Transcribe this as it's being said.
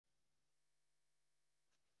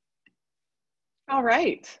All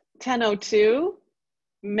right, 10:02.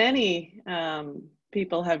 Many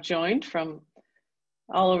people have joined from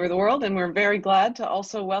all over the world, and we're very glad to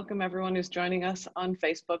also welcome everyone who's joining us on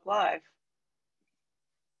Facebook Live.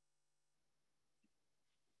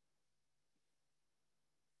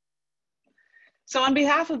 So on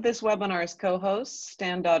behalf of this webinar's co-hosts,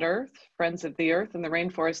 Stand.earth, Friends of the Earth, and the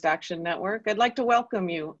Rainforest Action Network, I'd like to welcome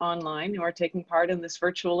you online who are taking part in this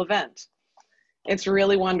virtual event. It's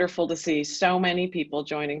really wonderful to see so many people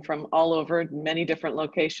joining from all over many different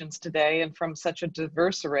locations today and from such a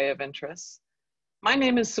diverse array of interests. My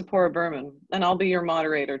name is Sephora Berman, and I'll be your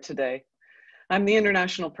moderator today. I'm the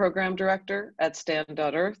International Program Director at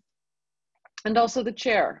Stand.earth and also the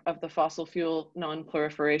chair of the Fossil Fuel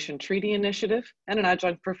Non-Proliferation Treaty Initiative and an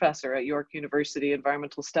adjunct professor at York University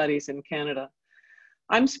Environmental Studies in Canada.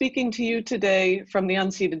 I'm speaking to you today from the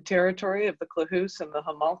unceded territory of the Klahoose and the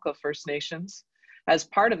Hamalka First Nations as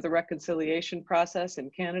part of the reconciliation process in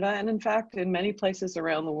Canada and in fact in many places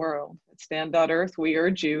around the world. At Stand.earth, we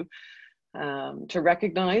urge you to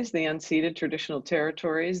recognize the unceded traditional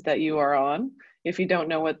territories that you are on. If you don't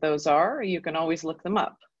know what those are, you can always look them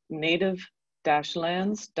up,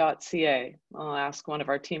 native-lands.ca. I'll ask one of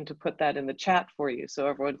our team to put that in the chat for you so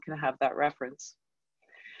everyone can have that reference.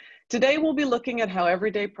 Today, we'll be looking at how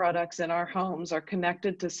everyday products in our homes are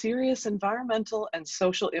connected to serious environmental and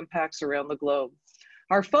social impacts around the globe.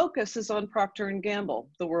 Our focus is on Procter & Gamble,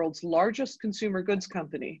 the world's largest consumer goods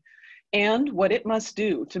company, and what it must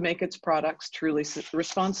do to make its products truly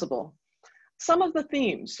responsible. Some of the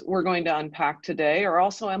themes we're going to unpack today are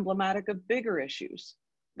also emblematic of bigger issues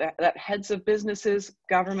that heads of businesses,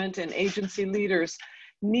 government, and agency leaders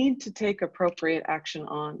need to take appropriate action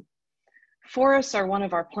on. Forests are one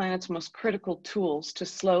of our planet's most critical tools to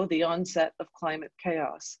slow the onset of climate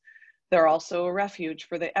chaos. They're also a refuge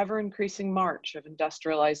for the ever-increasing march of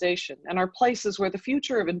industrialization and are places where the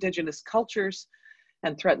future of Indigenous cultures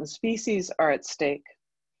and threatened species are at stake.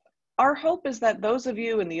 Our hope is that those of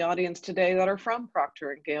you in the audience today that are from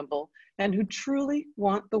Procter & Gamble and who truly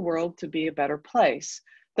want the world to be a better place,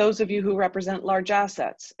 those of you who represent large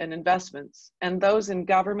assets and investments, and those in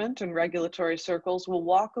government and regulatory circles will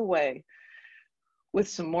walk away with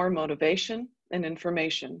some more motivation and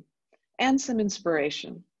information and some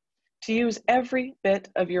inspiration to use every bit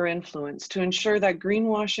of your influence to ensure that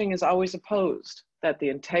greenwashing is always opposed, that the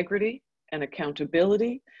integrity and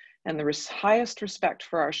accountability and the highest respect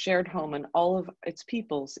for our shared home and all of its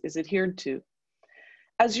peoples is adhered to.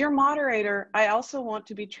 As your moderator, I also want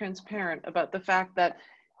to be transparent about the fact that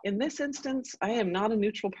in this instance, I am not a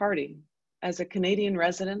neutral party. As a Canadian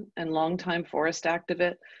resident and longtime forest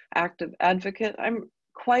advocate, I'm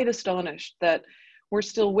quite astonished that we're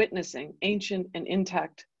still witnessing ancient and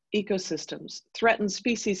intact ecosystems, threatened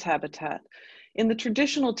species habitat in the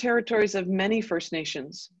traditional territories of many First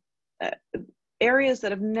Nations. Areas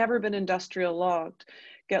that have never been industrial logged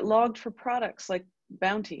get logged for products like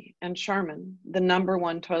Bounty and Charmin, the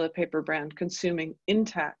 #1 toilet paper brand consuming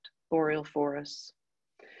intact boreal forests.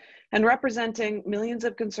 And representing millions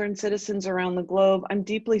of concerned citizens around the globe, I'm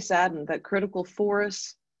deeply saddened that critical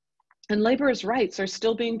forests and laborers' rights are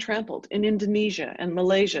still being trampled in Indonesia and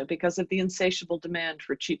Malaysia because of the insatiable demand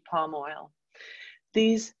for cheap palm oil.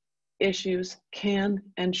 These issues can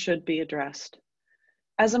and should be addressed.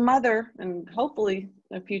 As a mother, and hopefully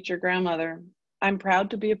a future grandmother, I'm proud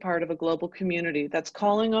to be a part of a global community that's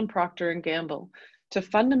calling on Procter & Gamble to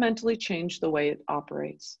fundamentally change the way it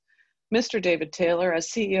operates. Mr. David Taylor, as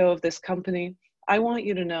CEO of this company, I want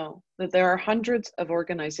you to know that there are hundreds of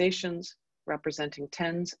organizations representing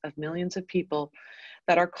tens of millions of people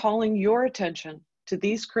that are calling your attention to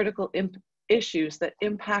these critical issues that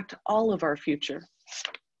impact all of our future.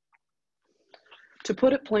 To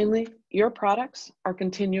put it plainly, your products are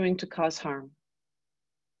continuing to cause harm.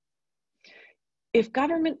 If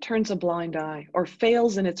government turns a blind eye or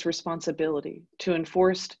fails in its responsibility to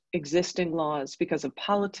enforce existing laws because of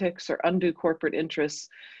politics or undue corporate interests,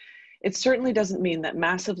 it certainly doesn't mean that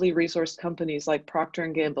massively resourced companies like Procter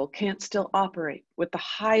 & Gamble can't still operate with the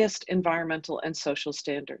highest environmental and social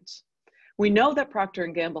standards. We know that Procter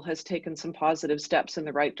 & Gamble has taken some positive steps in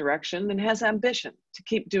the right direction and has ambition to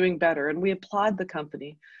keep doing better, and we applaud the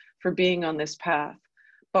company for being on this path.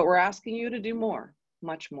 But we're asking you to do more,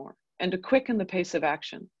 much more, and to quicken the pace of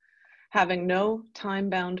action. Having no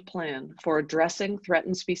time-bound plan for addressing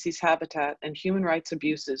threatened species habitat and human rights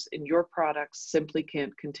abuses in your products simply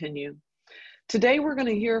can't continue. Today, we're going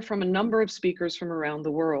to hear from a number of speakers from around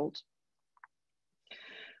the world.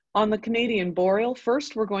 On the Canadian Boreal,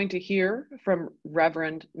 first we're going to hear from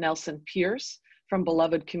Reverend Nelson Pierce from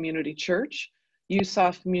Beloved Community Church.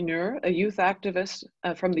 Yusuf Munir, a youth activist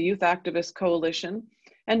from the Youth Activist Coalition,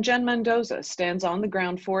 and Jen Mendoza, Stands on the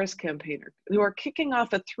Ground forest campaigner, who are kicking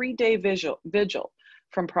off a 3-day vigil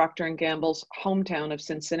from Procter & Gamble's hometown of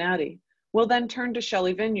Cincinnati. We'll then turn to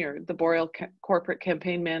Shelley Vineyard, the Boreal corporate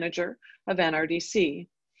campaign manager of NRDC,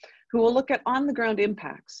 who will look at on-the-ground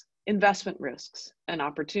impacts, investment risks, and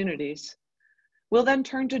opportunities. We'll then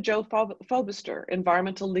turn to Joe Fobister,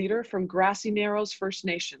 environmental leader from Grassy Narrows First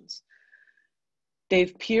Nations,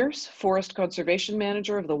 Dave Pierce, forest conservation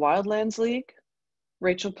manager of the Wildlands League,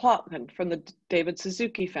 Rachel Plotman from the David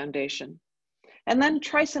Suzuki Foundation, and then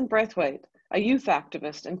Tryson Braithwaite, a youth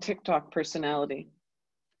activist and TikTok personality.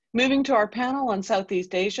 Moving to our panel on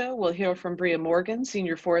Southeast Asia, we'll hear from Bria Morgan,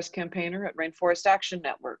 senior forest campaigner at Rainforest Action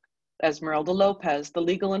Network, Esmeralda Lopez, the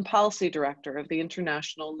legal and policy director of the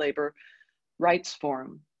International Labor Rights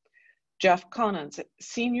Forum, Jeff Conant,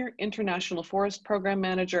 senior international forest program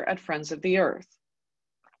manager at Friends of the Earth.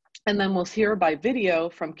 And then we'll hear by video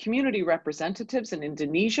from community representatives in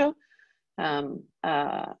Indonesia, 2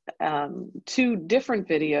 different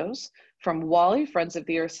videos from Wali, Friends of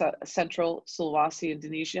the Earth Central Sulawesi,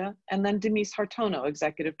 Indonesia, and then Demis Hartono,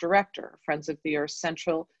 executive director, Friends of the Earth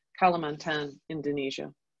Central Kalimantan,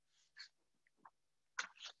 Indonesia.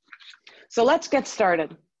 So let's get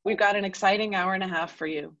started. We've got an exciting hour and a half for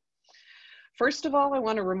you. First of all, I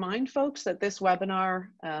want to remind folks that this webinar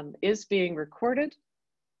is being recorded.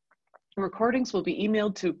 Recordings will be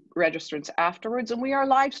emailed to registrants afterwards, and we are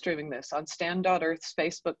live streaming this on Stand.earth's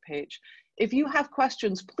Facebook page. If you have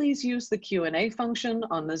questions, please use the Q&A function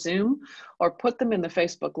on the Zoom or put them in the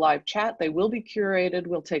Facebook live chat. They will be curated.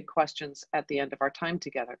 We'll take questions at the end of our time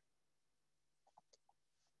together.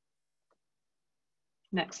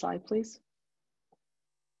 Next slide, please.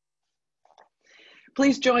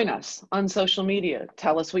 Please join us on social media.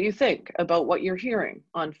 Tell us what you think about what you're hearing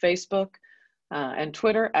on Facebook and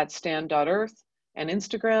Twitter at Stand.earth and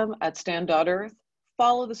Instagram at Stand.earth.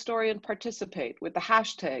 Follow the story and participate with the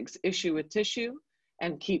hashtags #IssueWithTissue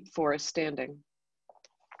and Keep Forest Standing.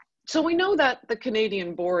 So we know that the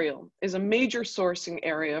Canadian boreal is a major sourcing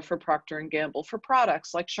area for Procter & Gamble for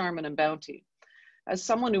products like Charmin and Bounty. As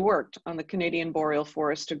someone who worked on the Canadian Boreal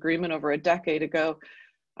Forest Agreement over a decade ago,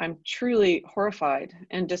 I'm truly horrified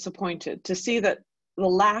and disappointed to see that the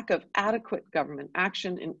lack of adequate government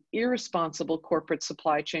action and irresponsible corporate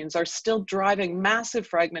supply chains are still driving massive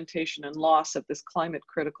fragmentation and loss of this climate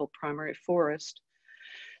critical primary forest.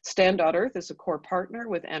 Stand.earth is a core partner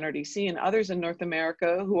with NRDC and others in North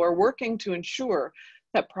America who are working to ensure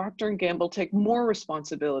that Procter & Gamble take more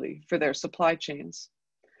responsibility for their supply chains.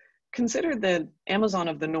 Consider the Amazon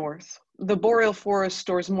of the North. The boreal forest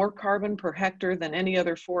stores more carbon per hectare than any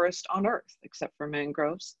other forest on Earth, except for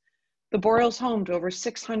mangroves. The boreal is home to over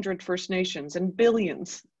 600 First Nations and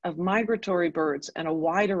billions of migratory birds and a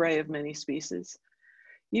wide array of many species.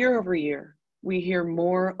 Year over year, we hear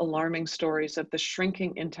more alarming stories of the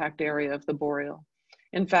shrinking intact area of the boreal.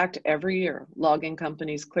 In fact, every year, logging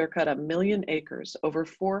companies clear-cut 1 million acres, over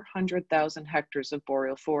 400,000 hectares of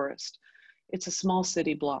boreal forest. It's a small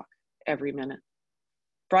city block every minute.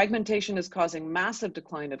 Fragmentation is causing massive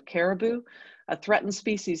decline of caribou, a threatened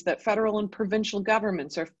species that federal and provincial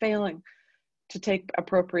governments are failing to take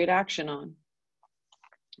appropriate action on.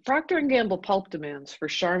 Procter & Gamble pulp demands for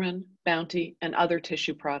Charmin, Bounty, and other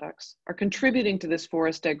tissue products are contributing to this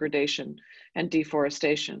forest degradation and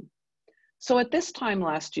deforestation. So at this time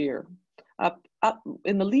last year,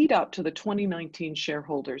 in the lead up to the 2019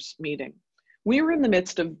 shareholders meeting, we were in the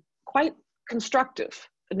midst of quite constructive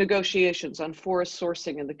negotiations on forest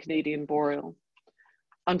sourcing in the Canadian boreal.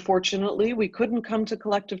 Unfortunately, we couldn't come to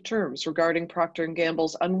collective terms regarding Procter &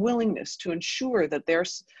 Gamble's unwillingness to ensure that their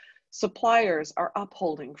suppliers are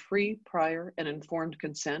upholding free, prior, and informed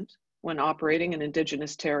consent when operating in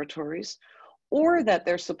Indigenous territories, or that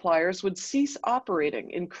their suppliers would cease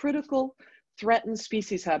operating in critical threatened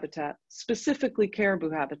species habitat, specifically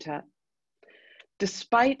caribou habitat.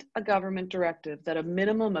 Despite a government directive that a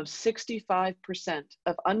minimum of 65%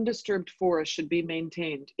 of undisturbed forest should be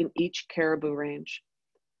maintained in each caribou range.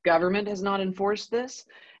 Government has not enforced this,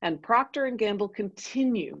 and Procter & Gamble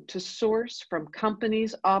continue to source from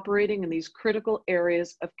companies operating in these critical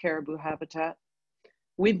areas of caribou habitat.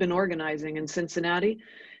 We've been organizing in Cincinnati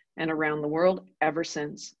and around the world ever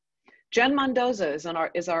since. Jen Mendoza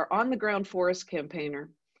is our on-the-ground forest campaigner.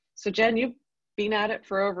 So Jen, you've been at it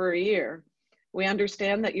for over a year. We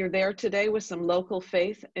understand that you're there today with some local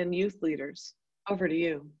faith and youth leaders. Over to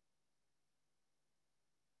you.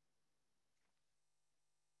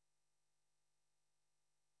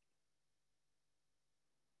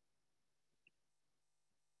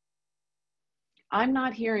 I'm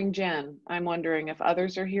not hearing Jen. I'm wondering if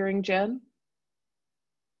others are hearing Jen.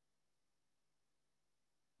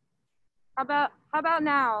 How about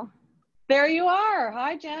now? There you are.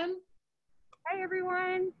 Hi, Jen. Hi,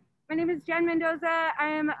 everyone. My name is Jen Mendoza. I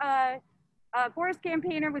am a forest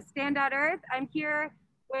campaigner with Stand.earth. I'm here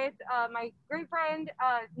with my great friend,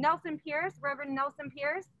 Nelson Pierce, Reverend Nelson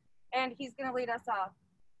Pierce, and he's going to lead us off.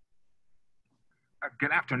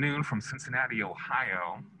 Good afternoon from Cincinnati,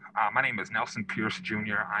 Ohio. My name is Nelson Pierce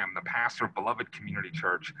Jr. I am the pastor of Beloved Community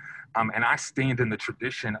Church, and I stand in the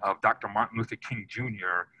tradition of Dr. Martin Luther King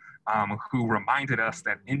Jr., who reminded us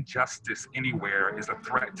that injustice anywhere is a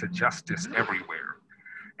threat to justice everywhere.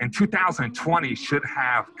 And 2020 should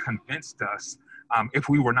have convinced us, if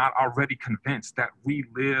we were not already convinced, that we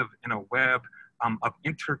live in a web of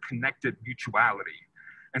interconnected mutuality.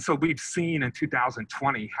 And so we've seen in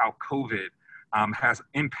 2020 how COVID has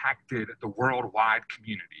impacted the worldwide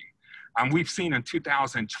community. We've seen in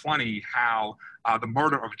 2020 how the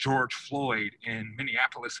murder of George Floyd in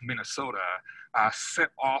Minneapolis, Minnesota,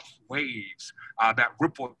 set off waves that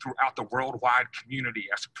rippled throughout the worldwide community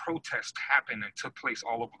as protests happened and took place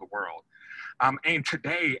all over the world. And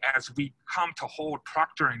today, as we come to hold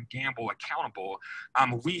Procter Gamble accountable,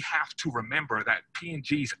 we have to remember that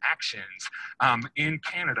P&G's actions in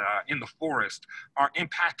Canada, in the forest, are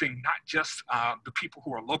impacting not just the people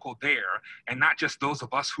who are local there, and not just those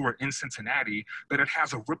of us who are in Cincinnati, but it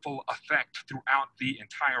has a ripple effect throughout the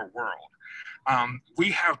entire world.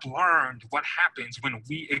 We have learned what happens when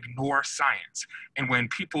we ignore science and when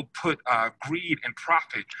people put greed and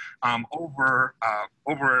profit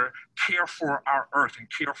over care for our earth and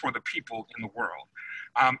care for the people in the world.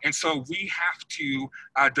 And so we have to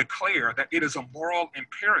declare that it is a moral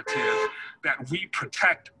imperative that we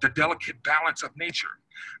protect the delicate balance of nature,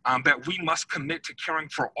 that we must commit to caring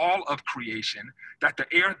for all of creation, that the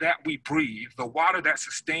air that we breathe, the water that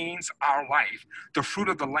sustains our life, the fruit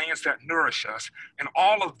of the lands that nourish us, and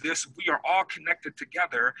all of this, we are all connected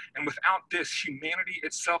together, and without this, humanity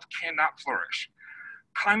itself cannot flourish.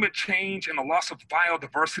 Climate change and the loss of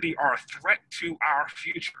biodiversity are a threat to our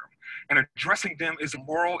future, and addressing them is a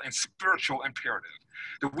moral and spiritual imperative.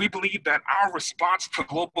 That we believe that our response to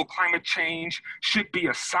global climate change should be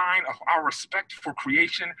a sign of our respect for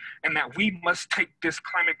creation, and that we must take this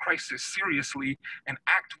climate crisis seriously and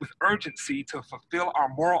act with urgency to fulfill our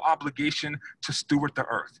moral obligation to steward the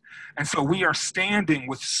earth. And so we are standing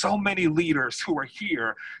with so many leaders who are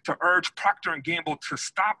here to urge Procter & Gamble to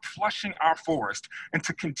stop flushing our forest and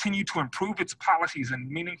to continue to improve its policies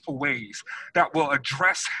in meaningful ways that will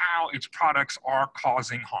address how its products are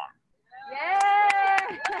causing harm. Yeah.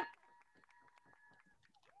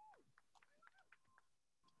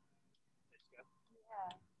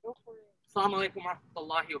 Go for it. Assalamu alaikum wa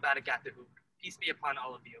rahmatullahi wa barakatuhu. Peace be upon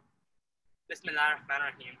all of you.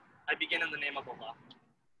 Bismillahirrahmanirrahim. I begin in the name of Allah.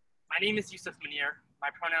 My name is Yusuf Munir. My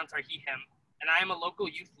pronouns are he, him, and I am a local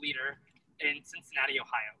youth leader in Cincinnati,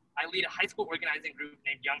 Ohio. I lead a high school organizing group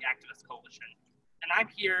named Young Activist Coalition. And I'm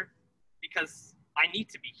here because I need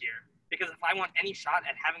to be here. Because if I want any shot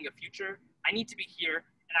at having a future, I need to be here,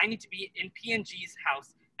 and I need to be in P&G's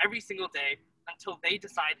house every single day until they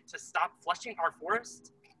decide to stop flushing our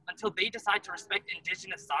forest, until they decide to respect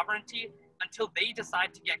Indigenous sovereignty, until they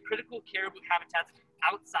decide to get critical caribou habitats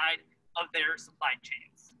outside of their supply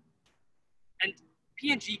chains. And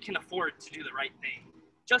P&G can afford to do the right thing.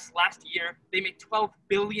 Just last year, they made $12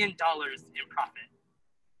 billion in profit.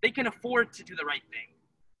 They can afford to do the right thing.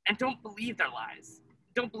 And don't believe their lies.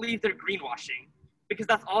 Don't believe their greenwashing, because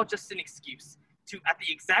that's all just an excuse to, at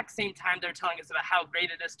the exact same time they're telling us about how great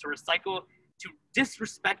it is to recycle, to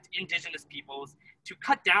disrespect Indigenous peoples, to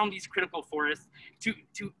cut down these critical forests, to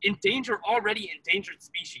endanger already endangered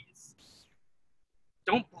species.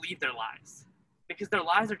 Don't believe their lies, because their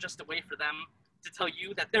lies are just a way for them to tell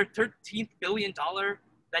you that their $13th billion,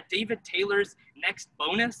 that David Taylor's next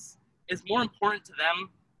bonus is more important to them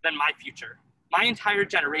than my future, my entire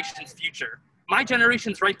generation's future. My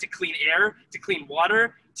generation's right to clean air, to clean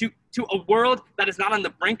water, to a world that is not on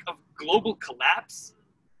the brink of global collapse.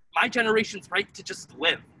 My generation's right to just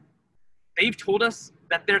live. They've told us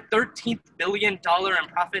that their $13th billion in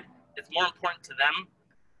profit is more important to them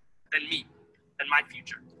than me, than my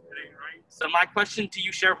future. So my question to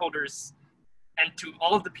you shareholders and to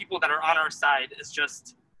all of the people that are on our side is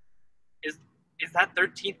just, is that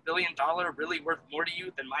 $13th billion really worth more to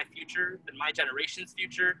you than my future, than my generation's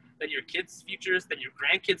future, than your kids' futures, than your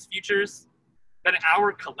grandkids' futures, than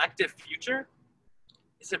our collective future?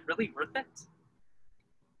 Is it really worth it?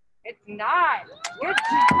 It's not. It's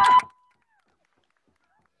not.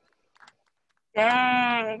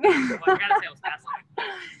 Dang. Well, I gotta say it was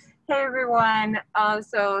fascinating. Hey everyone.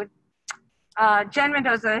 Jen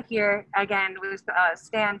Mendoza here again with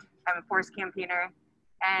Stand. I'm a forest campaigner,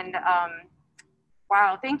 and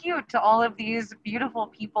wow, thank you to all of these beautiful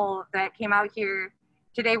people that came out here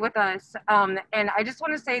today with us. And I just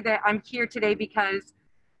want to say that I'm here today because,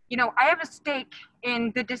 you know, I have a stake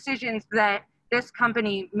in the decisions that this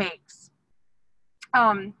company makes.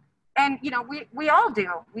 And you know, we all do.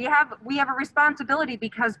 We have a responsibility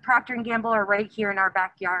because Procter & Gamble are right here in our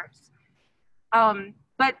backyards.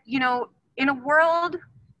 But you know, in a world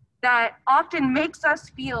that often makes us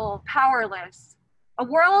feel powerless, a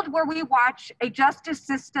world where we watch a justice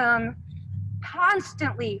system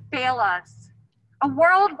constantly fail us, a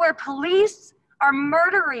world where police are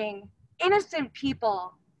murdering innocent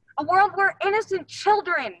people, a world where innocent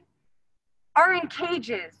children are in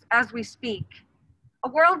cages as we speak, a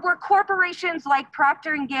world where corporations like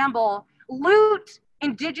Procter & Gamble loot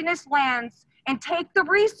Indigenous lands and take the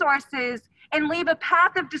resources and leave a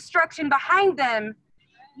path of destruction behind them,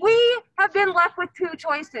 we have been left with two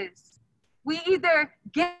choices. We either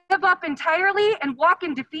give up entirely and walk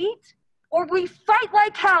in defeat, or we fight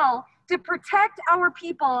like hell to protect our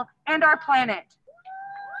people and our planet.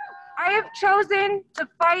 I have chosen to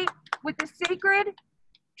fight with the sacred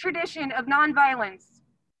tradition of nonviolence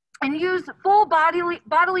and use full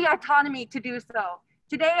bodily autonomy to do so.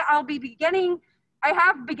 Today, I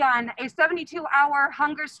have begun a 72-hour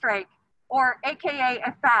hunger strike, or AKA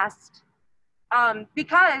a fast,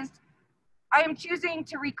 because I am choosing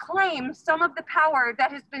to reclaim some of the power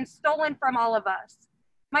that has been stolen from all of us.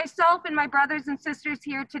 Myself and my brothers and sisters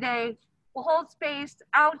here today will hold space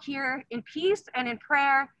out here in peace and in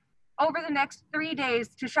prayer over the next 3 days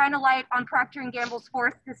to shine a light on Procter & Gamble's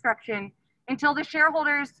forced destruction until the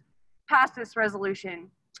shareholders pass this resolution.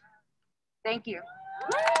 Thank you.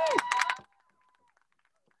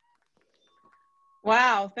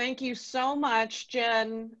 Wow, thank you so much,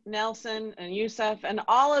 Jen, Nelson, and Yusuf, and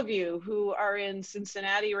all of you who are in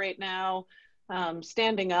Cincinnati right now,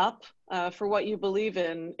 standing up for what you believe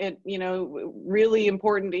in. You know, really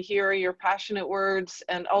important to hear your passionate words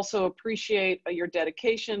and also appreciate your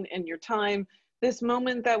dedication and your time. This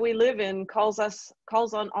moment that we live in calls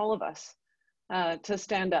on all of us to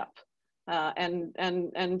stand up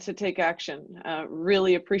and to take action.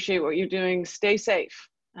 Really appreciate what you're doing. Stay safe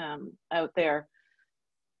out there.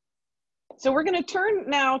 So we're going to turn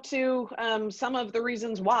now to some of the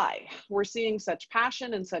reasons why we're seeing such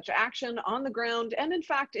passion and such action on the ground, and in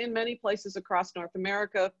fact, in many places across North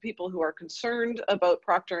America, people who are concerned about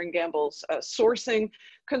Procter & Gamble's sourcing,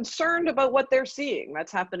 concerned about what they're seeing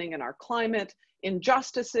that's happening in our climate,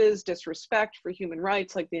 injustices, disrespect for human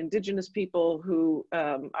rights, like the Indigenous people who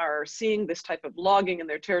are seeing this type of logging in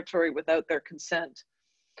their territory without their consent.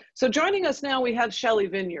 So joining us now, we have Shelley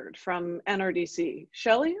Vineyard from NRDC.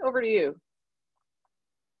 Shelley, over to you.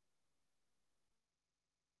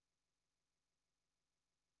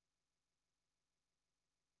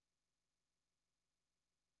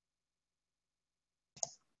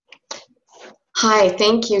 Hi,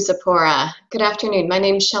 thank you, Zipporah. Good afternoon. My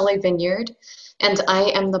name is Shelley Vineyard, and I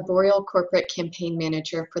am the Boreal Corporate Campaign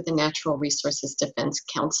Manager for the Natural Resources Defense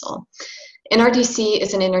Council. NRDC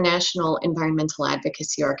is an international environmental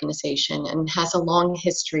advocacy organization and has a long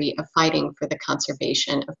history of fighting for the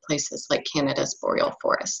conservation of places like Canada's boreal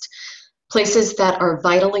forest, places that are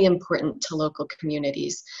vitally important to local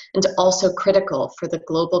communities and also critical for the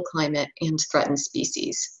global climate and threatened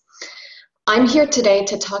species. I'm here today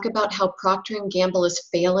to talk about how Procter & Gamble is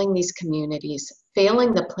failing these communities,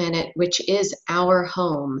 failing the planet, which is our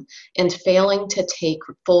home, and failing to take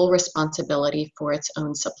full responsibility for its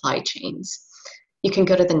own supply chains. You can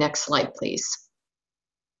go to the next slide, please.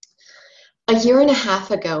 A year and a half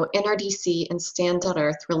ago, NRDC and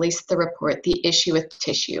Stand.earth released the report, The Issue with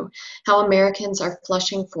Tissue, How Americans Are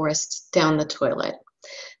Flushing Forests Down the Toilet.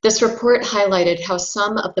 This report highlighted how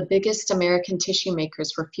some of the biggest American tissue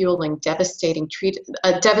makers were fueling devastating treated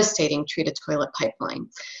toilet pipeline.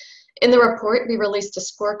 In the report, we released a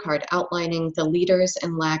scorecard outlining the leaders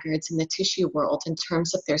and laggards in the tissue world in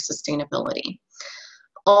terms of their sustainability.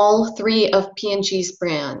 All three of P&G's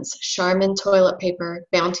brands, Charmin toilet paper,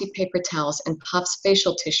 Bounty paper towels, and Puffs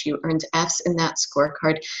facial tissue earned Fs in that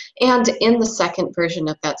scorecard and in the second version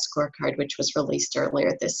of that scorecard, which was released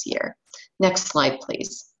earlier this year. Next slide,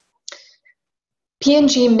 please.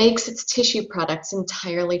 P&G makes its tissue products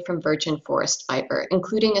entirely from virgin forest fiber,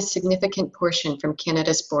 including a significant portion from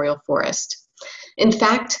Canada's boreal forest. In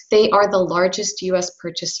fact, they are the largest US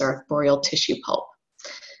purchaser of boreal tissue pulp.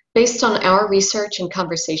 Based on our research and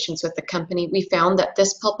conversations with the company, we found that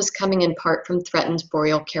this pulp is coming in part from threatened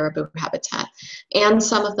boreal caribou habitat and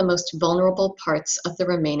some of the most vulnerable parts of the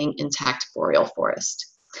remaining intact boreal forest.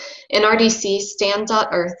 In RDC,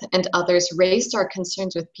 Stand.earth and others raised our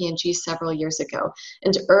concerns with P&G several years ago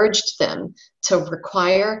and urged them to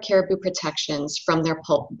require caribou protections from their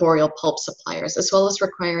boreal pulp suppliers, as well as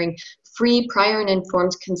requiring free prior and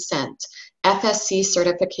informed consent, FSC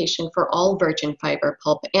certification for all virgin fiber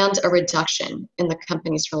pulp, and a reduction in the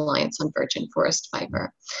company's reliance on virgin forest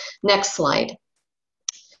fiber. Next slide.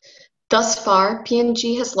 Thus far,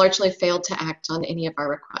 P&G has largely failed to act on any of our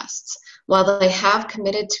requests. While they have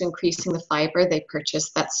committed to increasing the fiber they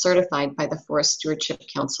purchase that's certified by the Forest Stewardship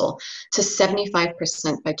Council to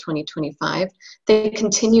 75% by 2025, they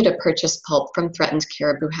continue to purchase pulp from threatened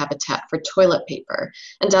caribou habitat for toilet paper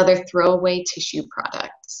and other throwaway tissue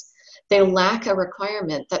products. They lack a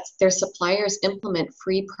requirement that their suppliers implement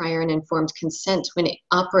free, prior, and informed consent when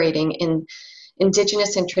operating in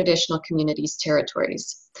Indigenous and traditional communities'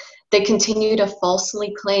 territories. They continue to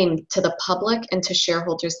falsely claim to the public and to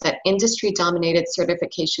shareholders that industry-dominated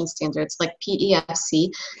certification standards like PEFC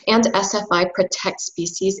and SFI protect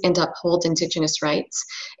species and uphold Indigenous rights,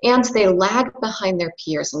 and they lag behind their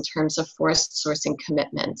peers in terms of forest sourcing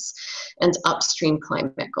commitments and upstream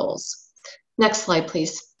climate goals. Next slide,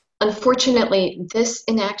 please. Unfortunately, this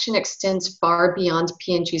inaction extends far beyond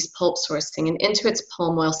P&G's pulp sourcing and into its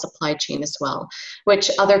palm oil supply chain as well,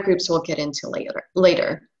 which other groups will get into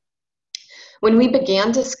later. When we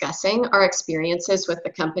began discussing our experiences with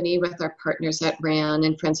the company with our partners at RAN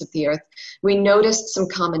and Friends of the Earth, we noticed some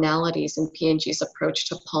commonalities in P&G's approach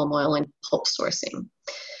to palm oil and pulp sourcing.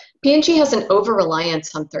 P&G has an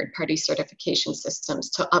over-reliance on third-party certification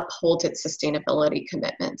systems to uphold its sustainability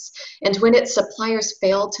commitments. And when its suppliers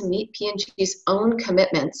fail to meet P&G's own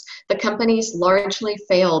commitments, the companies largely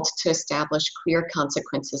failed to establish clear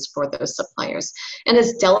consequences for those suppliers and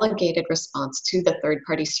has delegated response to the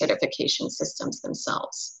third-party certification systems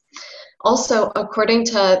themselves. Also, according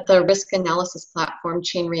to the risk analysis platform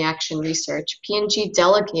Chain Reaction Research, P&G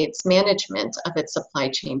delegates management of its supply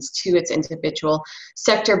chains to its individual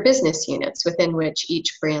sector business units within which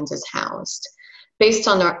each brand is housed. Based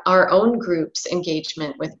on our own group's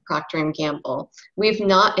engagement with Procter Gamble, we've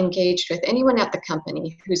not engaged with anyone at the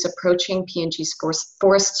company who's approaching P&G's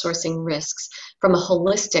forest sourcing risks from a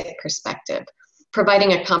holistic perspective,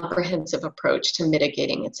 providing a comprehensive approach to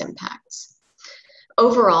mitigating its impacts.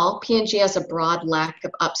 Overall, P&G has a broad lack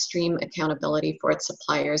of upstream accountability for its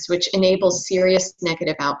suppliers, which enables serious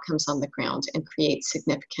negative outcomes on the ground and creates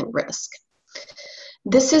significant risk.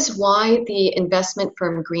 This is why the investment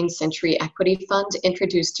firm Green Century Equity Fund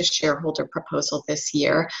introduced a shareholder proposal this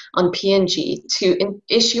year on P&G to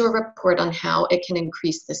issue a report on how it can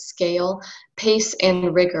increase the scale, pace,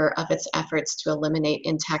 and rigor of its efforts to eliminate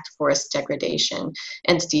intact forest degradation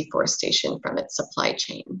and deforestation from its supply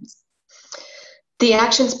chains. The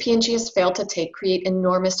actions P&G has failed to take create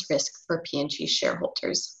enormous risk for P&G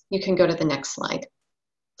shareholders. You can go to the next slide.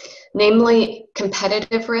 Namely,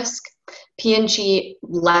 competitive risk. P&G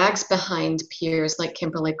lags behind peers like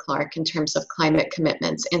Kimberly-Clark in terms of climate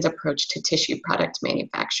commitments and approach to tissue product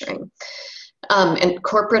manufacturing. And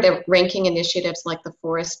corporate ranking initiatives like the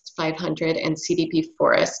Forest 500 and CDP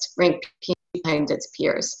Forest rank P&G behind its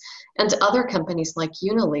peers. And other companies like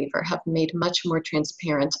Unilever have made much more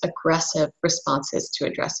transparent, aggressive responses to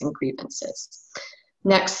addressing grievances.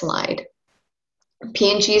 Next slide.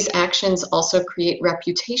 P&G's actions also create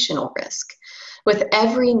reputational risk. With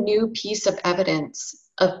every new piece of evidence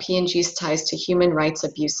of P&G's ties to human rights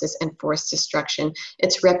abuses and forest destruction,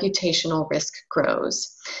 its reputational risk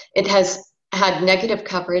grows. It has had negative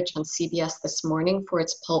coverage on CBS This Morning for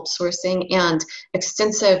its pulp sourcing and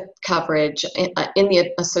extensive coverage in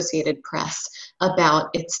the Associated Press about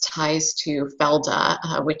its ties to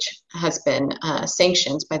FELDA, which has been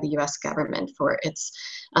sanctioned by the US government for its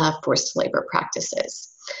forced labor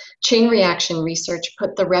practices. Chain Reaction Research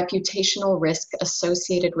put the reputational risk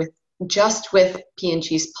associated with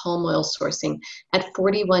P&G's palm oil sourcing at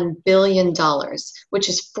 $41 billion, which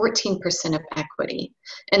is 14% of equity,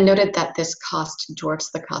 and noted that this cost dwarfs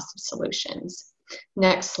the cost of solutions.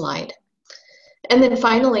 Next slide. And then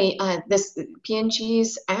finally,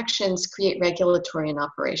 P&G's actions create regulatory and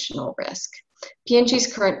operational risk.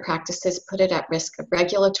 P&G's current practices put it at risk of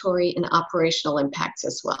regulatory and operational impacts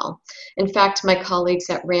as well. In fact, my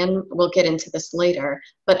colleagues at RAN will get into this later,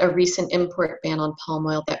 but a recent import ban on palm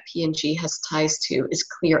oil that P&G has ties to is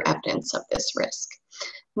clear evidence of this risk.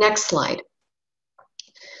 Next slide.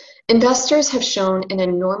 Investors have shown an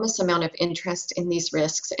enormous amount of interest in these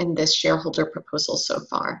risks in this shareholder proposal so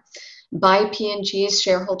far. By P&G's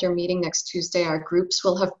shareholder meeting next Tuesday, our groups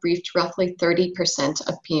will have briefed roughly 30%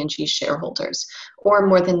 of P&G shareholders, or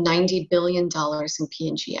more than $90 billion in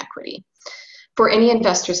P&G equity. For any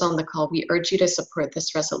investors on the call, we urge you to support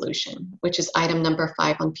this resolution, which is item number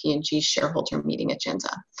 5 on P&G's shareholder meeting agenda.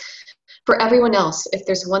 For everyone else, if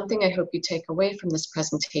there's one thing I hope you take away from this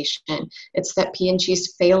presentation, it's that P&G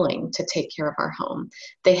is failing to take care of our home.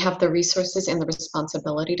 They have the resources and the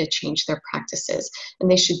responsibility to change their practices, and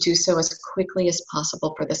they should do so as quickly as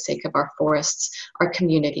possible for the sake of our forests, our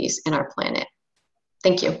communities, and our planet.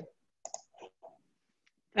 Thank you.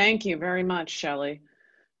 Thank you very much, Shelley.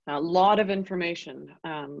 A lot of information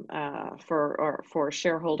for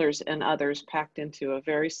shareholders and others packed into a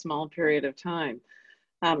very small period of time.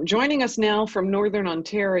 Joining us now from Northern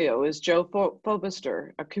Ontario is Joe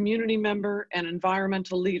Fobister, a community member and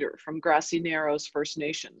environmental leader from Grassy Narrows First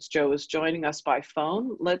Nations. Joe is joining us by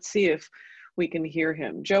phone. Let's see if we can hear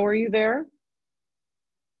him. Joe, are you there?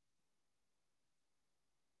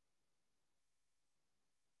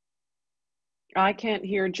 I can't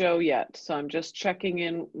hear Joe yet, so I'm just checking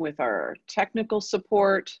in with our technical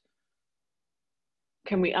support.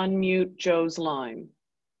 Can we unmute Joe's line?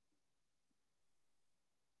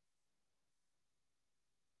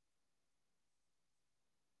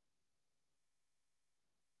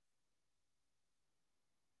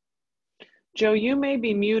 Joe, you may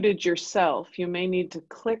be muted yourself. You may need to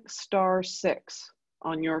click *6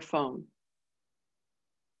 on your phone.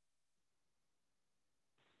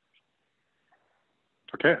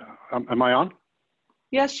 Okay, am I on?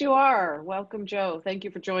 Yes, you are. Welcome, Joe. Thank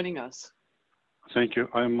you for joining us. Thank you.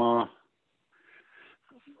 My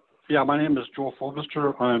name is Joe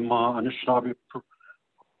Fobister. I'm Anishinaabe.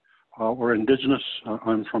 We're Indigenous.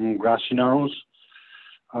 I'm from Grassy Narrows.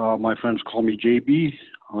 My friends call me JB.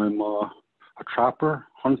 I'm a trapper,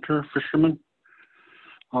 hunter, fisherman.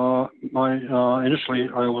 Initially,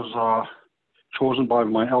 I was chosen by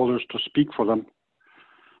my elders to speak for them.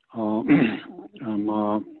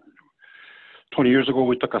 20 years ago,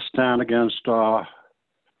 we took a stand against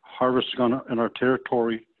harvesting in our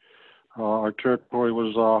territory. Our territory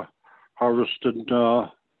was harvested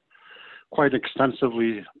quite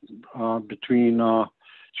extensively, between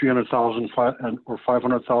 300,000 or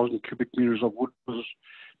 500,000 cubic meters of wood was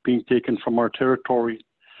being taken from our territory,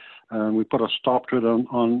 and we put a stop to it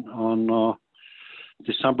on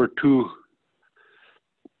December 2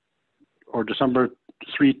 or December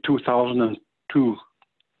 3, 2002.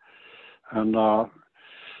 And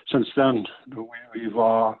since then, we've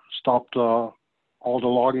stopped all the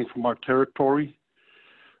logging from our territory,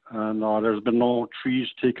 and there's been no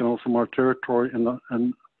trees taken out from our territory in the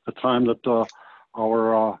time that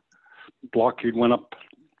our blockade went up.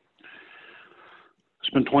 It's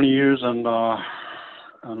been 20 years, and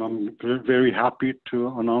I'm very happy to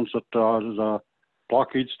announce that the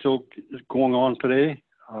blockade still is going on today.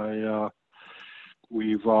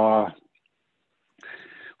 We've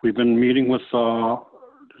been meeting with the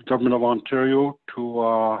government of Ontario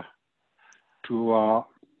to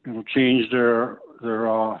change their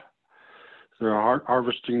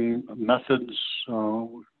harvesting methods,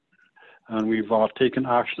 and we've taken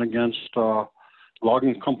action against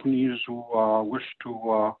logging companies who wish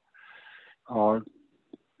to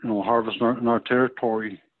harvest in our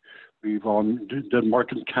territory. We've did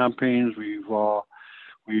market campaigns. We've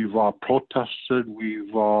protested.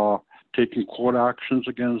 We've taken court actions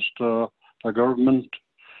against the government,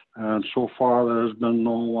 and so far there's been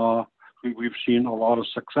no. We've seen a lot of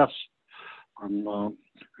success. I'm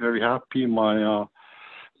very happy. My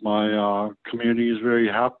community is very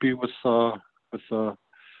happy with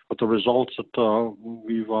the results that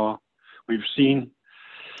we've seen.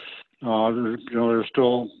 There's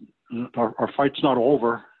still our fight's not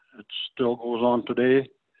over. It still goes on today.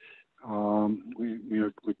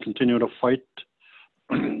 We continue to fight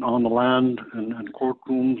on the land and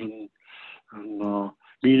courtrooms and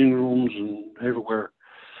meeting rooms and everywhere.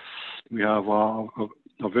 We have a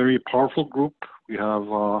very powerful group. We have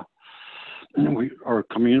my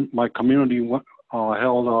community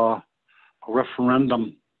held a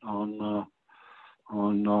referendum on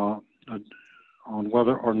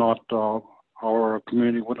whether or not our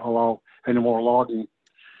community would allow any more logging,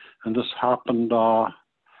 and this happened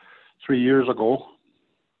 3 years ago.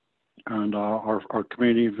 And our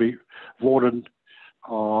community voted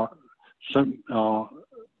by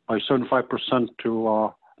 75%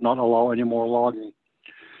 to not allow any more logging.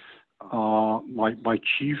 My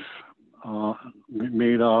chief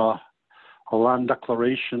made a land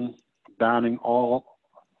declaration banning all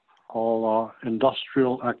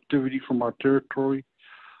industrial activity from our territory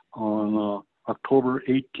on October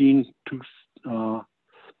 18,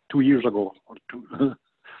 2 years ago, or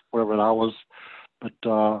whatever that was. But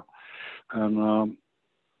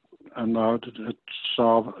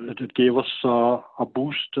it gave us a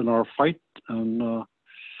boost in our fight, and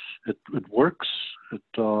it works.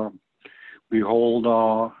 We hold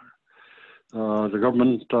the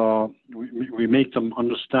government. We make them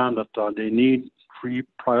understand that they need free,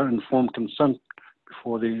 prior, informed consent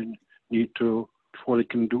before they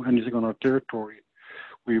can do anything on our territory.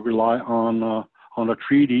 We rely on a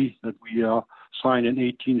treaty that we signed in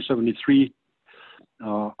 1873.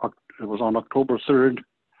 It was on October 3rd,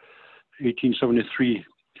 1873.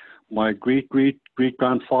 My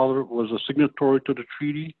great-great-great-grandfather was a signatory to the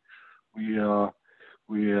treaty. We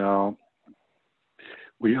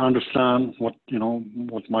understand what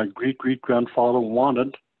my great-great-grandfather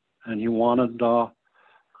wanted, and he wanted a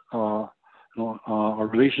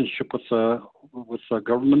relationship with the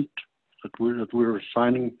government that we were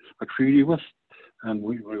signing a treaty with, and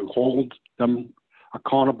we hold them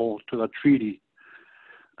accountable to that treaty.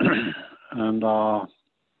 And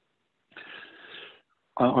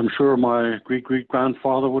I'm sure my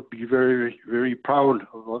great-great-grandfather would be very, very proud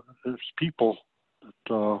of his people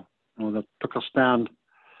that that took a stand,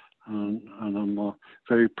 and I'm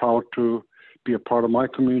very proud to be a part of my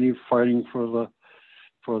community, fighting for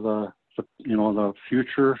the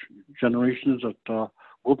future generations that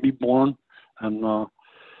will be born. And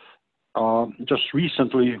just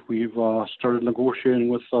recently, we've started negotiating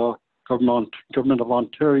with government of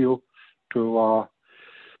Ontario to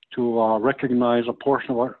recognize a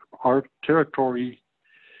portion of our territory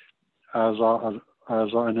as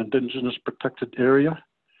an Indigenous protected area,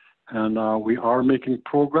 and we are making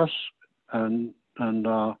progress, and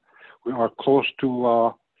we are close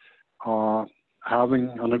to having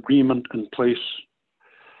an agreement in place,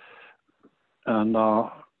 and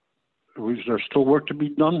there's still work to be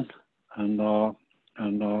done, and I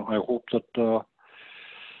hope that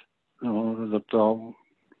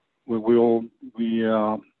we will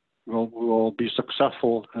be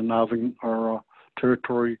successful in having our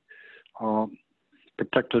territory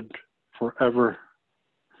protected forever.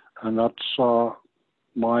 And that's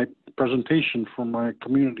my presentation from my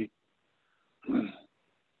community.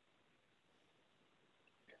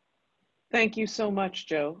 Thank you so much,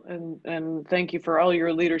 Joe, and thank you for all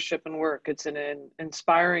your leadership and work. It's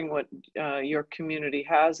inspiring what your community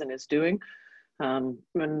has and is doing, and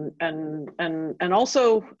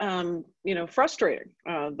also frustrating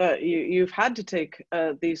that you've had to take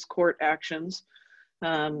these court actions.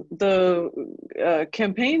 The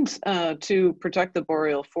campaigns to protect the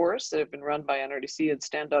boreal forests that have been run by NRDC and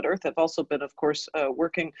Stand.earth have also been, of course,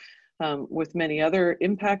 working with many other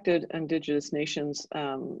impacted Indigenous nations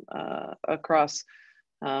across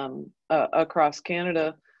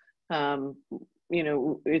Canada.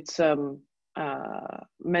 It's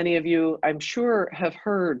many of you, I'm sure, have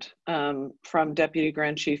heard from Deputy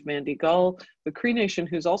Grand Chief Mandy Gull, the Cree Nation,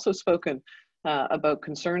 who's also spoken about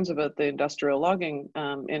concerns about the industrial logging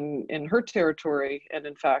in her territory, and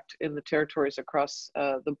in fact in the territories across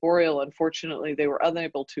the boreal. Unfortunately, they were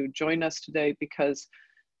unable to join us today because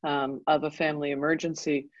of a family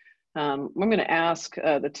emergency. I'm going to ask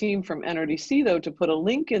the team from NRDC, though, to put a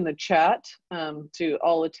link in the chat to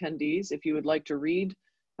all attendees if you would like to read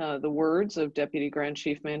the words of Deputy Grand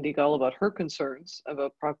Chief Mandy Gull about her concerns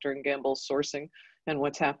about Procter & Gamble's sourcing and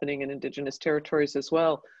what's happening in Indigenous territories as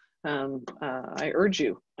well. I urge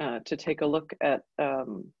you to take a look at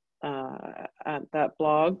that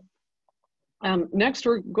blog. Next,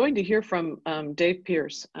 we're going to hear from Dave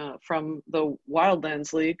Pierce from the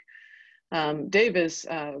Wildlands League. Dave is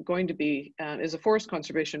going to be is a forest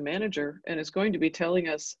conservation manager and is going to be telling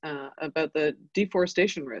us about the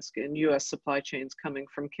deforestation risk in U.S. supply chains coming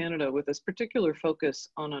from Canada, with this particular focus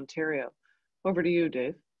on Ontario. Over to you,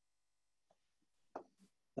 Dave.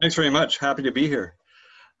 Thanks very much. Happy to be here.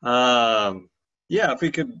 Yeah, if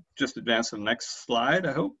we could just advance to the next slide,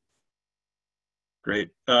 I hope.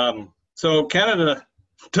 Great. So Canada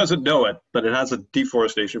doesn't know it, but it has a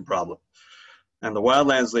deforestation problem. And the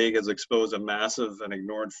Wildlands League has exposed a massive and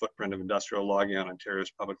ignored footprint of industrial logging on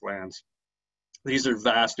Ontario's public lands. These are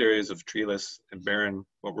vast areas of treeless and barren,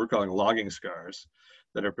 what we're calling logging scars,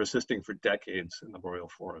 that are persisting for decades in the boreal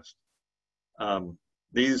forest.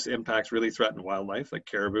 These impacts really threaten wildlife like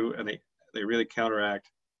caribou, and they really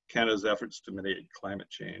counteract Canada's efforts to mitigate climate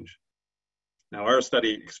change. Now, our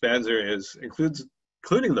study expands areas,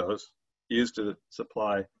 including those used to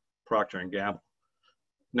supply Procter & Gamble.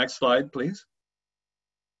 Next slide, please.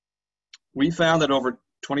 We found that over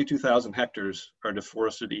 22,000 hectares are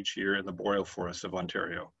deforested each year in the boreal forests of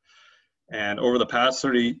Ontario. And over the past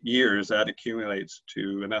 30 years, that accumulates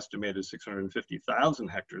to an estimated 650,000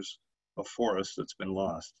 hectares of forest that's been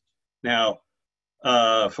lost. Now,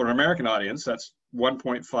 for an American audience, that's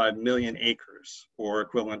 1.5 million acres, or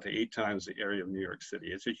equivalent to 8 times the area of New York City.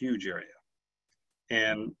 It's a huge area.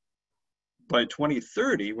 And by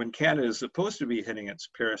 2030, when Canada is supposed to be hitting its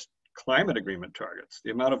Paris Climate Agreement targets,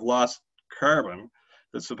 the amount of lost carbon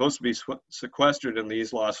that's supposed to be sequestered in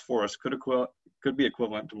these lost forests could be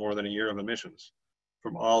equivalent to more than a year of emissions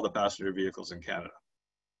from all the passenger vehicles in Canada.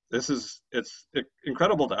 It's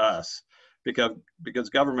incredible to us because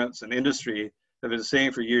governments and industry have been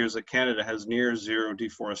saying for years that Canada has near zero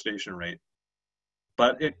deforestation rate.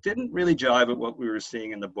 But it didn't really jive with what we were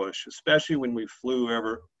seeing in the bush, especially when we flew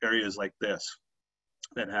over areas like this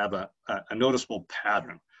that have a noticeable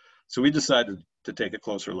pattern. So we decided to take a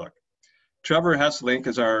closer look. Trevor Hesselink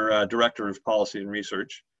is our Director of Policy and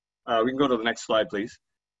Research. We can go to the next slide, please.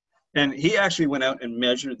 And he actually went out and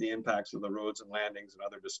measured the impacts of the roads and landings and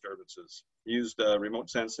other disturbances. He used remote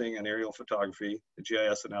sensing and aerial photography, the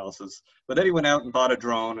GIS analysis, but then he went out and bought a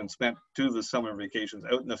drone and spent 2 of the summer vacations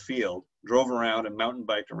out in the field, drove around and mountain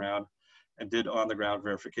biked around and did on-the-ground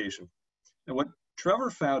verification. And what Trevor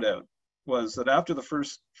found out was that after the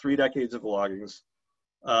first 3 decades of loggings,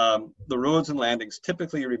 the roads and landings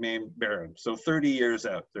typically remain barren. So 30 years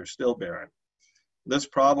out, they're still barren. This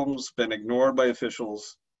problem's been ignored by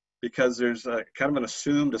officials because there's a kind of an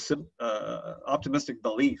assumed optimistic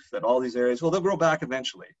belief that all these areas, well, they'll grow back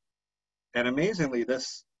eventually. And amazingly,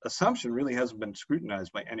 this assumption really hasn't been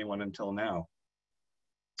scrutinized by anyone until now.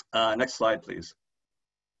 Next slide, please.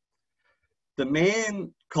 The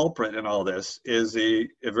main culprit in all this is a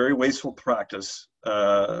very wasteful practice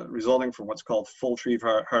resulting from what's called full tree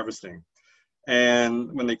harvesting.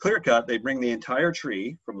 And when they clear cut, they bring the entire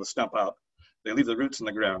tree from the stump up. They leave the roots in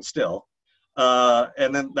the ground still.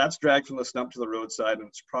 And then that's dragged from the stump to the roadside and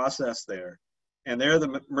it's processed there. And there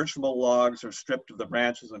the merchantable logs are stripped of the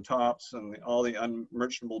branches and tops, and all the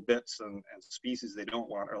unmerchantable bits and species they don't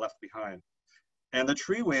want are left behind. And the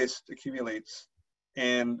tree waste accumulates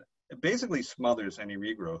and it basically smothers any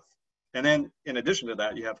regrowth. And then in addition to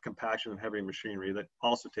that, you have compaction and heavy machinery that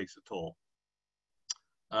also takes a toll.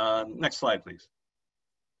 Next slide, please.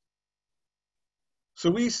 So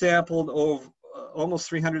we sampled almost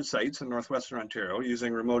 300 sites in northwestern Ontario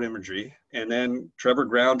using remote imagery, and then Trevor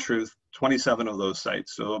ground truthed 27 of those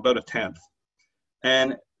sites, so about a 10th.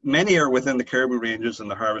 And many are within the caribou ranges and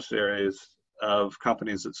the harvest areas of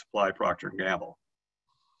companies that supply Procter Gamble.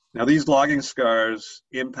 Now these logging scars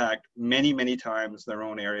impact many, many times their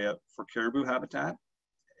own area for caribou habitat,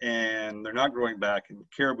 and they're not growing back, and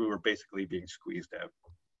caribou are basically being squeezed out.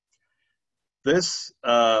 This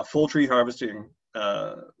full tree harvesting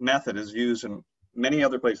method is used in many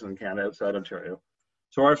other places in Canada outside Ontario.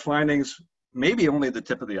 So our findings may be only the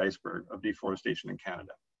tip of the iceberg of deforestation in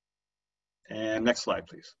Canada. And next slide,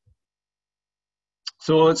 please.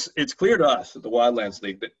 So it's clear to us at the Wildlands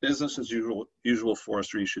League that business as usual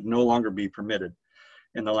forestry should no longer be permitted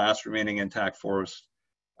in the last remaining intact forests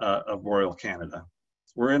of boreal Canada.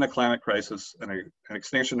 We're in a climate crisis and an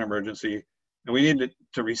extinction emergency, and we need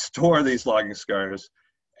to restore these logging scars,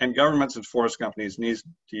 and governments and forest companies need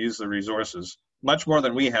to use the resources, much more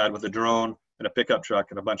than we had with a drone and a pickup truck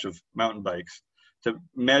and a bunch of mountain bikes, to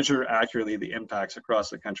measure accurately the impacts across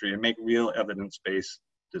the country and make real evidence-based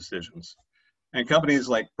decisions. And companies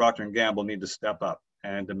like Procter Gamble need to step up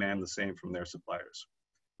and demand the same from their suppliers.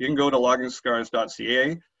 You can go to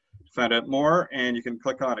loggingscars.ca to find out more, and you can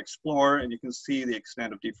click on Explore, and you can see the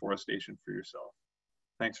extent of deforestation for yourself.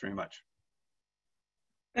 Thanks very much.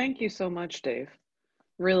 Thank you so much, Dave.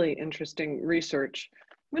 Really interesting research.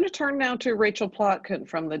 I'm going to turn now to Rachel Plotkin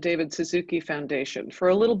from the David Suzuki Foundation for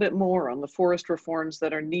a little bit more on the forest reforms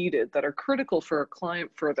that are needed, that are critical for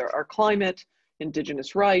our climate,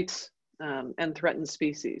 Indigenous rights, and threatened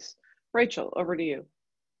species. Rachel, over to you.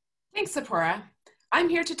 Thanks, Zipporah. I'm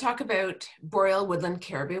here to talk about boreal woodland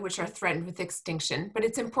caribou, which are threatened with extinction, but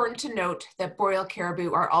it's important to note that boreal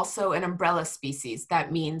caribou are also an umbrella species.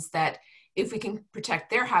 That means that if we can protect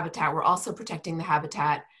their habitat, we're also protecting the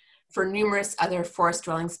habitat for numerous other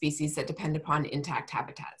forest-dwelling species that depend upon intact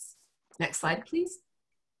habitats. Next slide, please.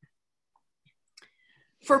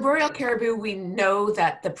 For boreal caribou, we know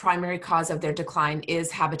that the primary cause of their decline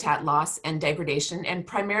is habitat loss and degradation, and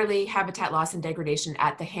primarily habitat loss and degradation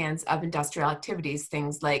at the hands of industrial activities,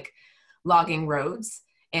 things like logging roads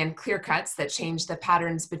and clear cuts that change the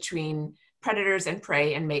patterns between predators and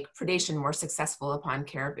prey and make predation more successful upon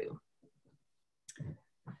caribou.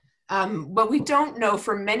 What we don't know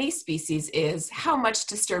for many species is how much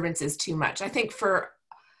disturbance is too much. I think for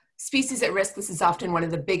species at risk, this is often one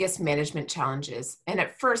of the biggest management challenges. And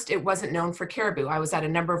at first, it wasn't known for caribou. I was at a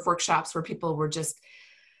number of workshops where people were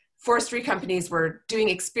forestry companies were doing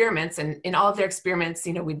experiments, and in all of their experiments,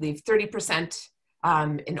 we'd leave 30%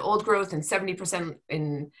 in old growth and 70%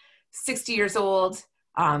 in 60 years old,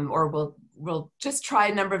 or we'll just try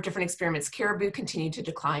a number of different experiments. Caribou continued to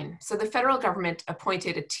decline. So the federal government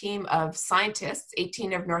appointed a team of scientists,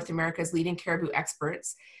 18 of North America's leading caribou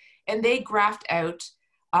experts, and they graphed out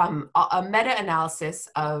a meta-analysis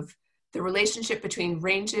of the relationship between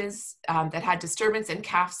ranges that had disturbance and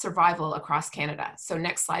calf survival across Canada. So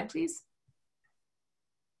next slide, please.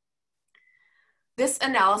 This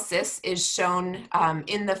analysis is shown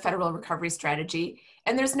in the federal recovery strategy,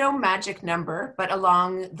 and there's no magic number, but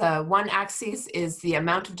along the one axis is the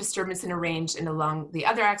amount of disturbance in a range, and along the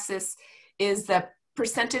other axis is the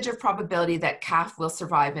percentage of probability that calf will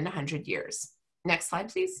survive in 100 years. Next slide,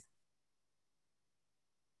 please.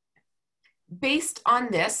 Based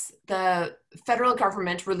on this, the federal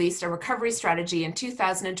government released a recovery strategy in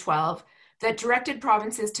 2012 that directed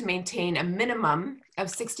provinces to maintain a minimum of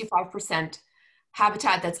 65%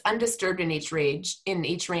 habitat that's undisturbed in each range,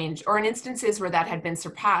 or in instances where that had been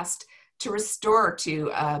surpassed, to restore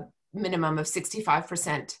to a minimum of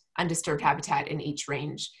 65% undisturbed habitat in each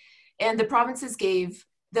range. And the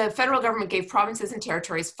federal government gave provinces and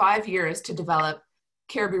territories 5 years to develop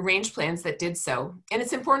caribou range plans that did so. And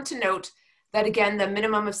it's important to note that, again, the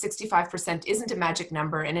minimum of 65% isn't a magic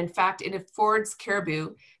number, and in fact, it affords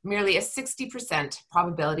caribou merely a 60%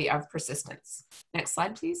 probability of persistence. Next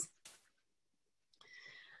slide, please.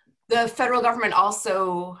 The federal government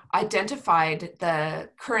also identified the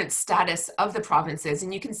current status of the provinces,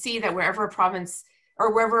 and you can see that wherever a province,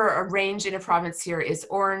 or wherever a range in a province here is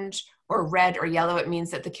orange or red or yellow, it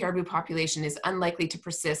means that the caribou population is unlikely to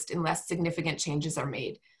persist unless significant changes are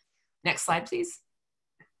made. Next slide, please.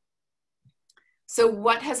 So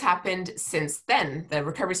what has happened since then? The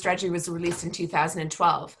recovery strategy was released in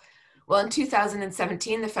 2012. Well, in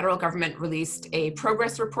 2017, the federal government released a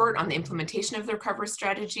progress report on the implementation of the recovery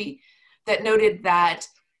strategy that noted that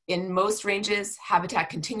in most ranges, habitat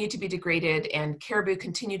continued to be degraded and caribou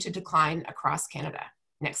continued to decline across Canada.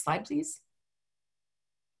 Next slide, please.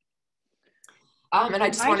 And I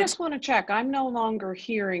just want to check. I'm no longer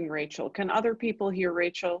hearing Rachel. Can other people hear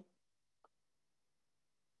Rachel?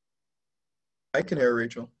 I can hear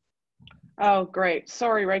Rachel. Oh, great.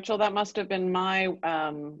 Sorry, Rachel. That must have been my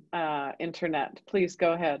internet. Please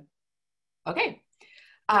go ahead. Okay.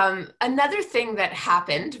 Another thing that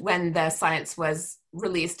happened when the science was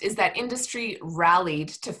released is that industry rallied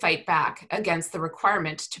to fight back against the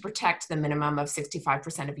requirement to protect the minimum of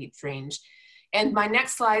 65% of each range. And my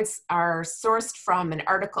next slides are sourced from an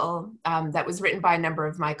article that was written by a number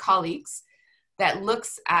of my colleagues that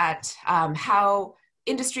looks at how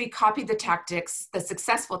industry copied the tactics, the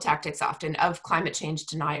successful tactics often, of climate change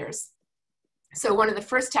deniers. So one of the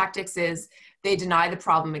first tactics is they deny the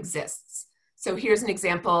problem exists. So here's an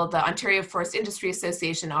example. The Ontario Forest Industry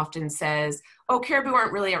Association often says, oh, caribou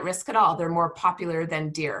aren't really at risk at all. They're more popular than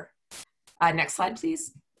deer. Next slide,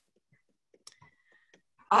 please.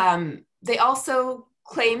 They also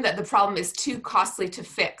claim that the problem is too costly to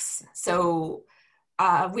fix. So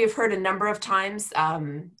we have heard a number of times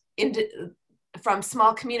from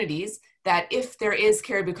small communities that if there is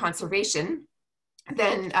caribou conservation,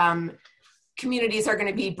 then communities are going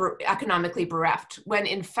to be economically bereft, when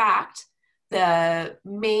in fact, the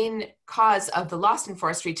main cause of the loss in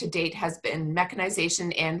forestry to date has been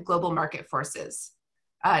mechanization and global market forces.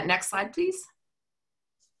 Next slide, please.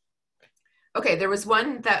 Okay, there was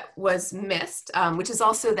one that was missed, which is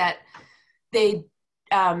also that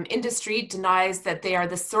industry denies that they are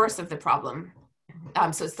the source of the problem.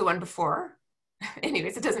 So it's the one before.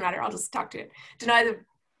 Anyways, it doesn't matter, I'll just talk to it. Deny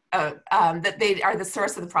that they are the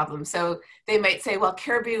source of the problem. So they might say, well,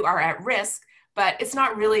 caribou are at risk, but it's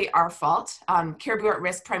not really our fault. Caribou are at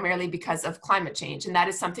risk primarily because of climate change. And that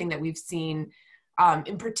is something that we've seen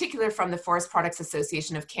in particular from the Forest Products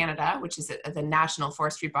Association of Canada, which is the national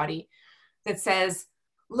forestry body, that says,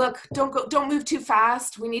 look, don't move too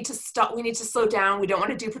fast. We need to stop, we need to slow down. We don't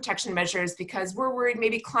want to do protection measures because we're worried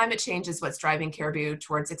maybe climate change is what's driving caribou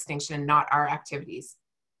towards extinction, not our activities.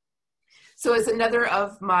 So as another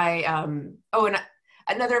of my,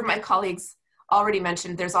 another of my colleagues already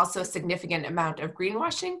mentioned, there's also a significant amount of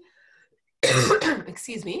greenwashing.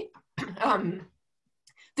 Excuse me.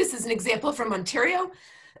 This is an example from Ontario,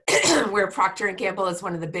 where Procter Gamble is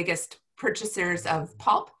one of the biggest purchasers of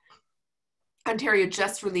pulp. Ontario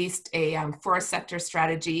just released a forest sector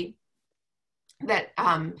strategy that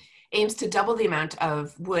aims to double the amount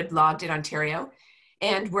of wood logged in Ontario.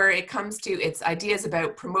 And where it comes to its ideas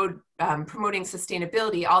about promoting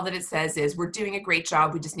sustainability, all that it says is we're doing a great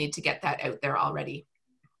job. We just need to get that out there already.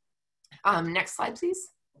 Next slide, please.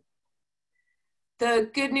 The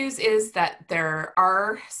good news is that there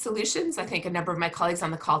are solutions. I think a number of my colleagues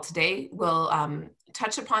on the call today will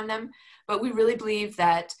touch upon them, but we really believe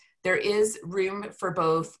that there is room for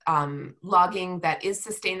both logging that is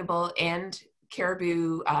sustainable and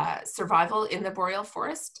caribou survival in the boreal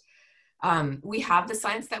forest. We have the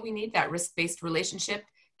science that we need. That risk-based relationship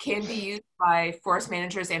can be used by forest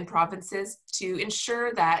managers and provinces to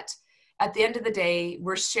ensure that at the end of the day,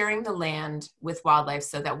 we're sharing the land with wildlife,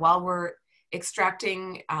 so that while we're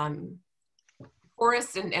extracting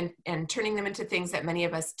forests and turning them into things that many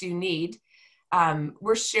of us do need,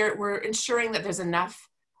 we're ensuring that there's enough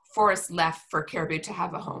forest left for caribou to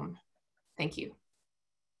have a home. Thank you.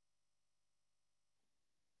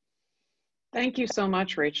 Thank you so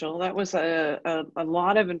much, Rachel. That was a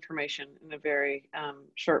lot of information in a very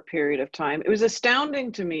short period of time. It was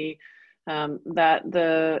astounding to me that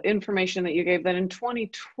the information that you gave, that in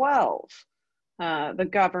 2012, the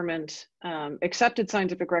government accepted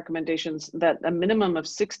scientific recommendations that a minimum of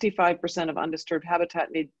 65% of undisturbed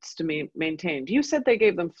habitat needs to be maintained. You said they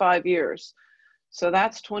gave them 5 years. So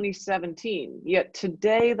that's 2017. Yet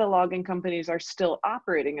today, the logging companies are still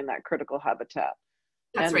operating in that critical habitat.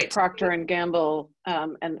 That's right. Procter and Gamble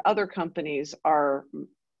and other companies are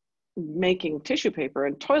making tissue paper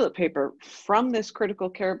and toilet paper from this critical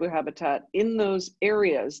caribou habitat in those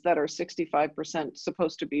areas that are 65%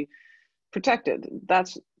 supposed to be protected.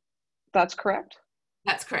 That's correct?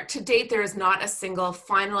 That's correct. To date, there is not a single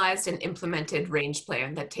finalized and implemented range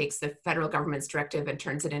plan that takes the federal government's directive and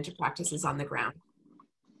turns it into practices on the ground.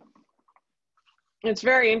 It's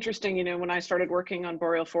very interesting, you know, when I started working on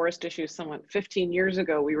boreal forest issues somewhat 15 years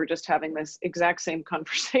ago, we were just having this exact same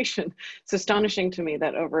conversation. It's astonishing to me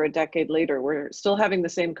that over a decade later, we're still having the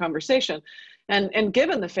same conversation. And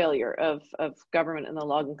given the failure of government and the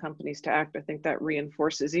logging companies to act, I think that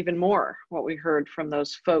reinforces even more what we heard from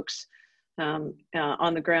those folks on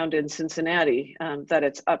the ground in Cincinnati, that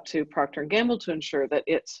it's up to Procter & Gamble to ensure that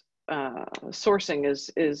its sourcing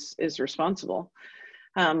is responsible.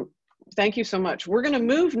 Thank you so much. We're going to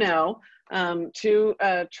move now to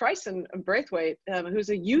Tryson Braithwaite, who's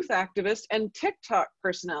a youth activist and TikTok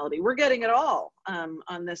personality. We're getting it all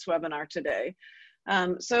on this webinar today.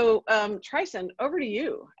 Tryson, over to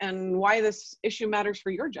you and why this issue matters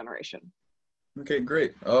for your generation. Okay,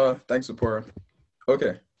 great. Thanks, Zipporah.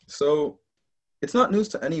 Okay, so it's not news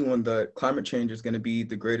to anyone that climate change is going to be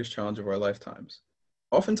the greatest challenge of our lifetimes.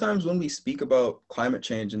 Oftentimes when we speak about climate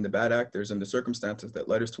change and the bad actors and the circumstances that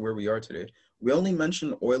led us to where we are today, we only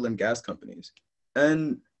mention oil and gas companies.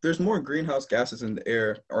 And there's more greenhouse gases in the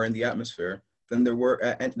air or in the atmosphere than there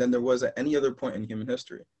was at any other point in human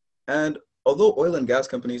history. And although oil and gas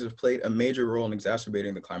companies have played a major role in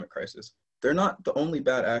exacerbating the climate crisis, they're not the only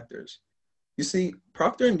bad actors. You see,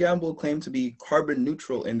 Procter & Gamble claim to be carbon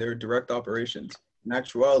neutral in their direct operations. In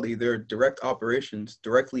actuality, their direct operations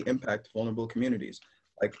directly impact vulnerable communities,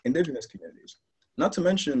 like Indigenous communities, not to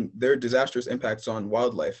mention their disastrous impacts on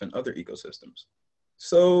wildlife and other ecosystems.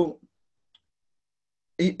 So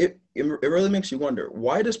it really makes you wonder,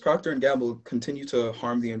 why does Procter & Gamble continue to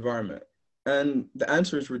harm the environment? And the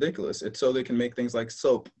answer is ridiculous. It's so they can make things like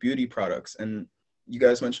soap, beauty products, and you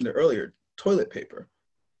guys mentioned it earlier, toilet paper.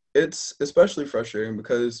 It's especially frustrating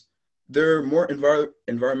because there are more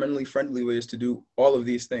environmentally friendly ways to do all of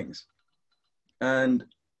these things. And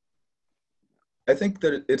I think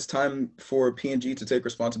that it's time for P&G to take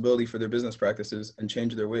responsibility for their business practices and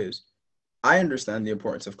change their ways. I understand the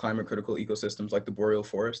importance of climate critical ecosystems like the boreal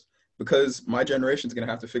forest because my generation is going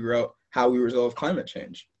to have to figure out how we resolve climate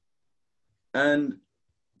change. And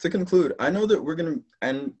to conclude, I know that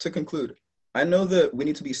we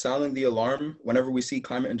need to be sounding the alarm whenever we see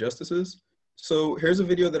climate injustices. So here's a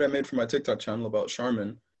video that I made for my TikTok channel about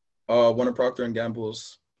Charmin, one of Procter &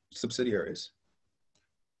 Gamble's subsidiaries.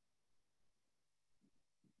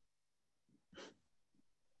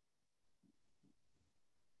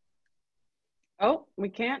 Oh, we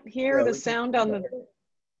can't hear the sound on the...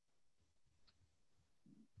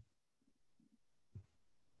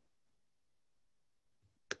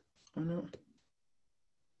 Oh no.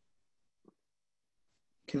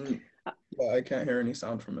 I can't hear any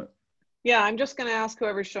sound from it. Yeah, I'm just going to ask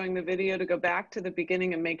whoever's showing the video to go back to the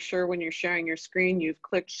beginning and make sure when you're sharing your screen, you've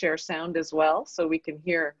clicked share sound as well, so we can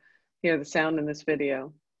hear the sound in this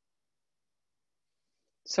video.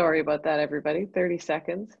 Sorry about that, everybody. 30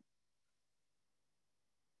 seconds.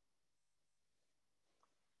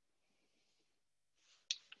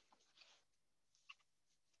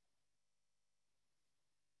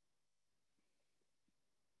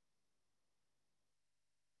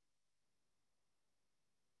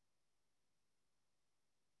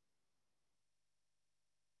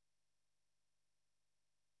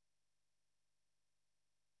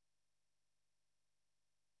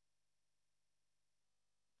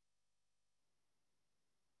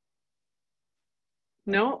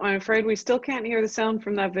 No, I'm afraid we still can't hear the sound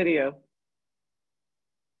from that video.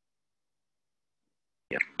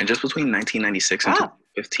 Yeah, and just between 1996 and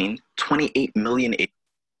 2015, 28 million acres.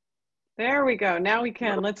 There we go. Now we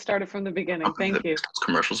can. Let's start it from the beginning. Thank you.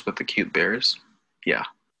 Commercials with the cute bears. Yeah.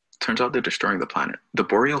 Turns out they're destroying the planet. The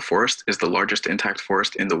boreal forest is the largest intact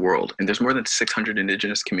forest in the world, and there's more than 600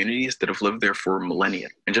 indigenous communities that have lived there for millennia.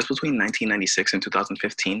 And just between 1996 and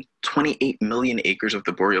 2015, 28 million acres of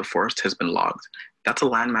the boreal forest has been logged. That's a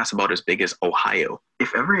landmass about as big as Ohio.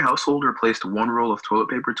 If every household replaced one roll of toilet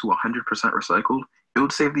paper to 100% recycled, it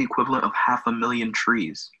would save the equivalent of 500,000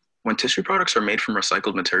 trees. When tissue products are made from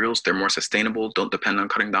recycled materials, they're more sustainable, don't depend on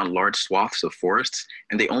cutting down large swaths of forests,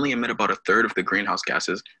 and they only emit about 1/3 of the greenhouse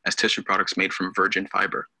gases as tissue products made from virgin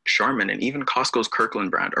fiber. Charmin and even Costco's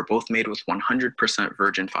Kirkland brand are both made with 100%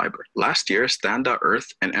 virgin fiber. Last year,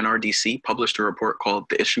 Stand.earth and NRDC published a report called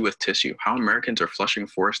The Issue with Tissue: How Americans Are Flushing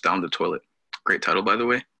Forests Down the Toilet. Great title, by the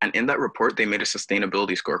way. And in that report, they made a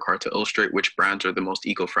sustainability scorecard to illustrate which brands are the most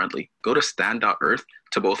eco-friendly. Go to Stand.earth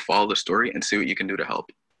to both follow the story and see what you can do to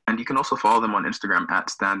help. And you can also follow them on Instagram at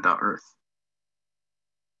Stand.earth.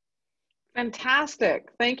 Fantastic.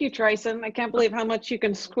 Thank you, Tryson. I can't believe how much you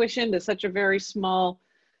can squish into such a very small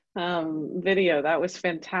video. That was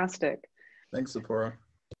fantastic. Thanks, Zipporah.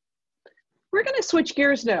 We're going to switch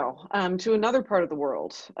gears now to another part of the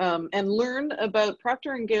world and learn about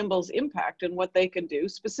Procter & Gamble's impact and what they can do,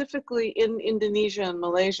 specifically in Indonesia and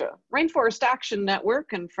Malaysia. Rainforest Action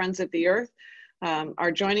Network and Friends of the Earth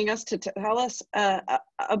are joining us to tell us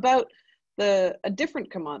about a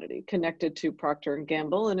different commodity connected to Procter &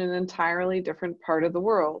 Gamble in an entirely different part of the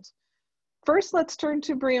world. First, let's turn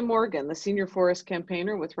to Bria Morgan, the Senior Forest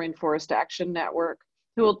Campaigner with Rainforest Action Network,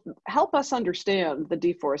 who will help us understand the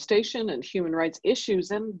deforestation and human rights issues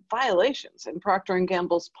and violations in Procter &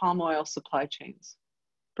 Gamble's palm oil supply chains.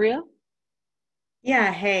 Bria?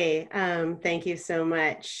 Yeah, hey, thank you so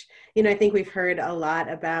much. You know, I think we've heard a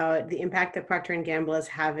lot about the impact that Procter & Gamble is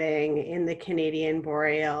having in the Canadian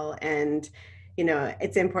boreal, and you know,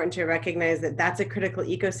 it's important to recognize that that's a critical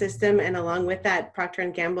ecosystem, and along with that, Procter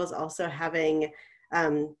 & Gamble is also having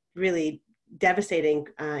really devastating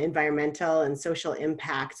environmental and social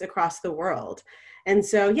impacts across the world. And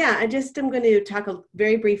so, yeah, I'm going to talk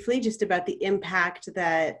very briefly just about the impact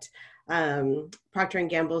that Procter &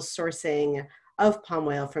 Gamble's sourcing of palm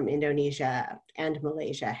oil from Indonesia and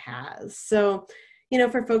Malaysia has. So, you know,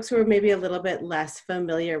 for folks who are maybe a little bit less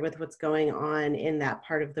familiar with what's going on in that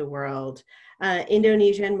part of the world,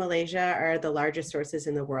 Indonesia and Malaysia are the largest sources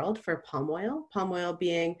in the world for palm oil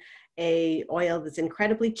being a oil that's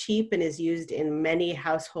incredibly cheap and is used in many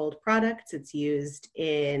household products. It's used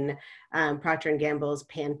in Procter & Gamble's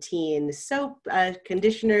Pantene soap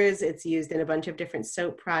conditioners. It's used in a bunch of different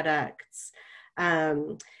soap products.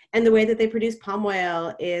 And the way that they produce palm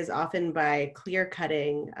oil is often by clear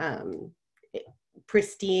cutting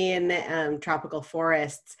pristine tropical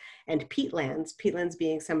forests and peatlands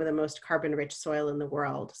being some of the most carbon-rich soil in the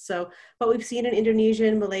world. So what we've seen in Indonesia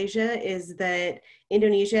and Malaysia is that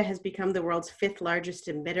Indonesia has become the world's 5th largest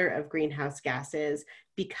emitter of greenhouse gases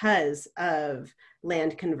because of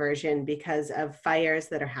land conversion, because of fires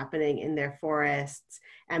that are happening in their forests,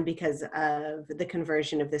 and because of the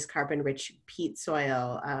conversion of this carbon-rich peat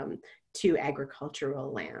soil to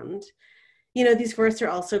agricultural land. You know, these forests are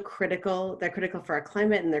also critical. They're critical for our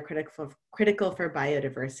climate, and they're critical for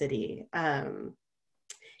biodiversity.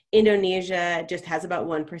 Indonesia just has about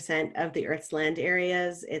 1% of the Earth's land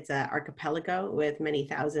areas. It's an archipelago with many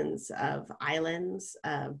thousands of islands.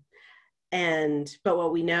 But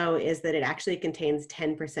what we know is that it actually contains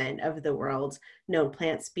 10% of the world's known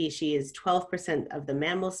plant species, 12% of the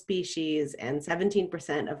mammal species, and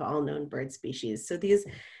 17% of all known bird species. So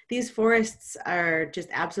these forests are just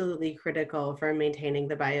absolutely critical for maintaining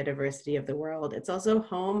the biodiversity of the world. It's also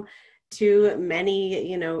home to many,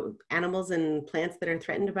 you know, animals and plants that are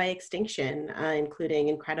threatened by extinction, including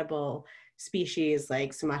incredible species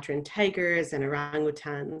like Sumatran tigers and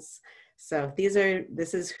orangutans. So these are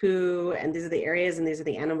the areas and these are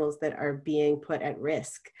the animals that are being put at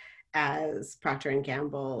risk as Procter &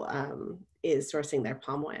 Gamble is sourcing their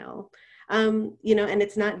palm oil. You know, and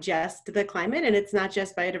it's not just the climate and it's not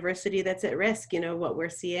just biodiversity that's at risk. You know, what we're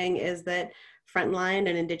seeing is that frontline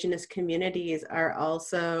and Indigenous communities are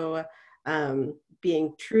also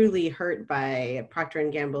being truly hurt by Procter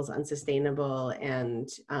 & Gamble's unsustainable and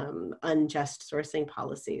unjust sourcing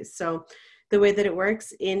policies. So The way that it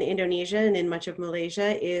works in Indonesia and in much of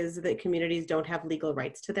Malaysia is that communities don't have legal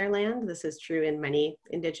rights to their land. This is true in many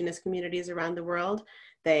indigenous communities around the world.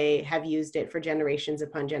 They have used it for generations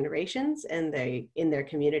upon generations, and they, in their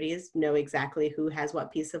communities, know exactly who has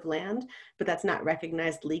what piece of land, but that's not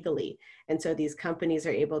recognized legally. And so these companies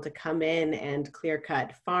are able to come in and clear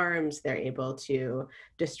cut farms. They're able to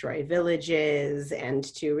destroy villages and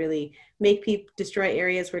to really make people destroy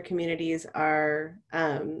areas where communities are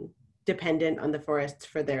dependent on the forests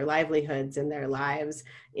for their livelihoods and their lives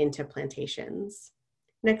into plantations.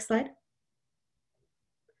 Next slide.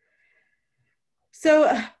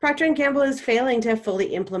 So Procter & Gamble is failing to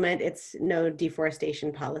fully implement its no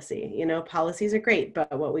deforestation policy. You know, policies are great,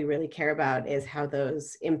 but what we really care about is how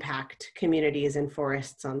those impact communities and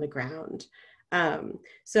forests on the ground.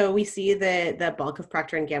 So we see that the bulk of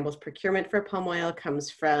Procter & Gamble's procurement for palm oil comes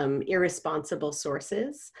from irresponsible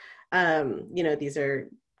sources. You know, these are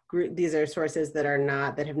sources that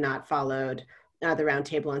have not followed the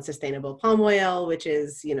Roundtable on Sustainable Palm Oil, which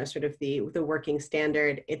is, you know, sort of the working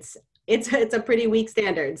standard. It's a pretty weak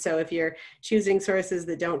standard. So if you're choosing sources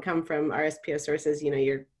that don't come from RSPO sources, you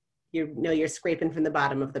know, you're scraping from the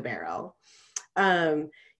bottom of the barrel.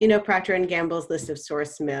 You know, Procter & Gamble's list of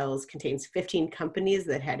source mills contains 15 companies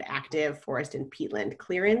that had active forest and peatland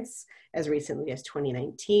clearance as recently as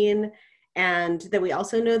 2019. And that we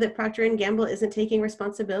also know that Procter & Gamble isn't taking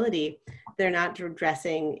responsibility. They're not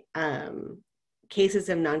addressing cases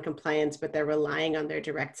of noncompliance, but they're relying on their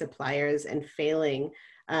direct suppliers and failing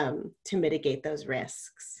to mitigate those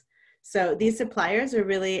risks. So these suppliers are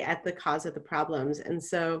really at the cause of the problems. And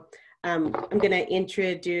so I'm going to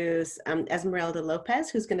introduce Esmeralda Lopez,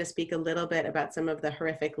 who's going to speak a little bit about some of the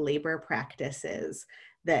horrific labor practices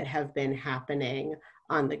that have been happening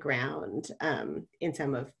on the ground in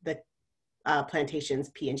some of the plantations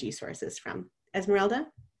P&G sources from. Esmeralda?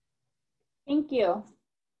 Thank you.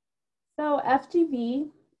 So FGV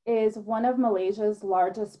is one of Malaysia's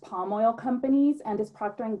largest palm oil companies and is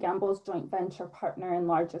Procter & Gamble's joint venture partner and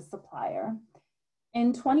largest supplier.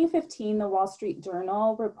 In 2015, the Wall Street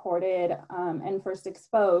Journal reported and first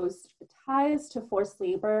exposed ties to forced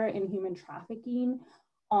labor and human trafficking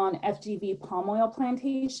on FGV palm oil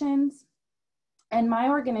plantations. And my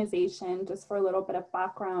organization, just for a little bit of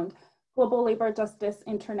background, Global Labor Justice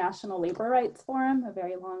International Labor Rights Forum, a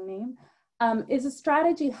very long name, is a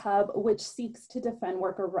strategy hub which seeks to defend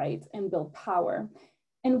worker rights and build power.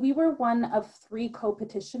 And we were one of 3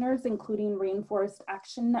 co-petitioners, including Rainforest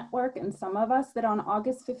Action Network and some of us, that on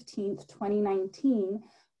August 15th, 2019,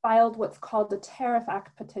 filed what's called the Tariff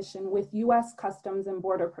Act petition with US Customs and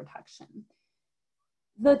Border Protection.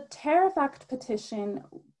 The Tariff Act petition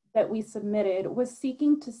that we submitted was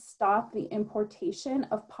seeking to stop the importation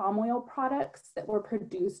of palm oil products that were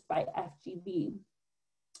produced by FGV.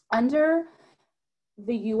 Under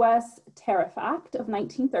the US Tariff Act of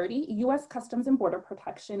 1930, US Customs and Border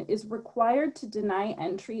Protection is required to deny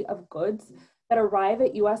entry of goods that arrive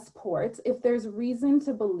at US ports if there's reason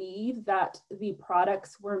to believe that the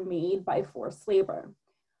products were made by forced labor.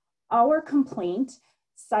 Our complaint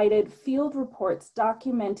cited field reports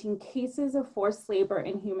documenting cases of forced labor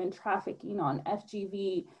and human trafficking on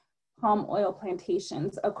FGV palm oil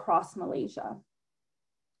plantations across Malaysia.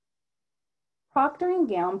 Procter &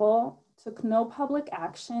 Gamble took no public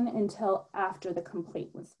action until after the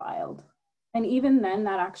complaint was filed. And even then,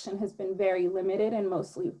 that action has been very limited and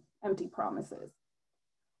mostly empty promises.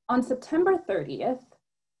 On September 30th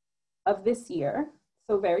of this year,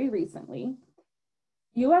 so very recently,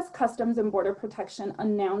 US Customs and Border Protection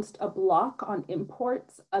announced a block on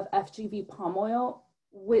imports of FGV palm oil,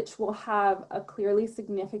 which will have a clearly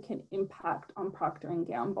significant impact on Procter &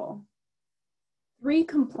 Gamble. 3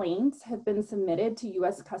 complaints have been submitted to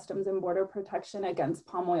US Customs and Border Protection against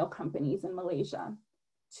palm oil companies in Malaysia.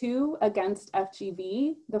 2 against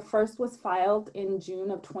FGV. The first was filed in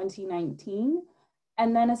June of 2019.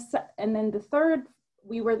 And then the third,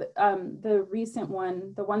 the recent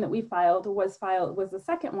one, the one that we filed was the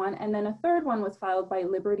second one. And then a third one was filed by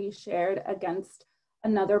Liberty Shared against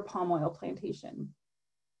another palm oil plantation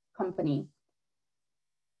company.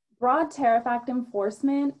 Broad Tariff Act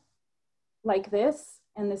enforcement like this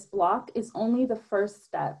and this block is only the first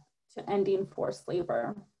step to ending forced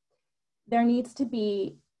labor. There needs to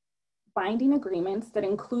be binding agreements that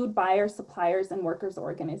include buyers, suppliers, and workers'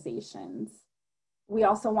 organizations. We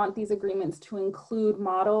also want these agreements to include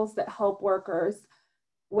models that help workers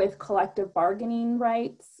with collective bargaining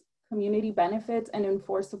rights, community benefits, and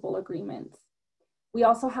enforceable agreements. We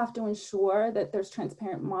also have to ensure that there's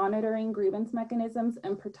transparent monitoring, grievance mechanisms,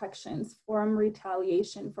 and protections from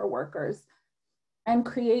retaliation for workers, and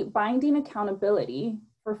create binding accountability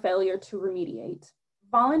for failure to remediate.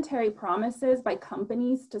 Voluntary promises by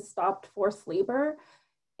companies to stop forced labor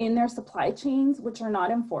in their supply chains, which are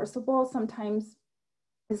not enforceable, sometimes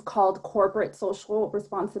is called corporate social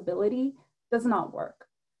responsibility, does not work.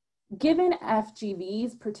 Given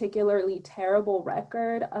FGV's particularly terrible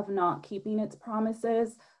record of not keeping its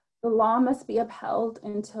promises, the law must be upheld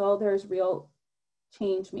until there's real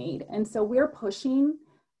change made. And so we're pushing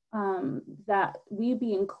that we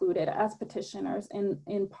be included as petitioners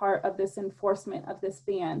in part of this enforcement of this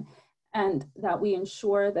ban, and that we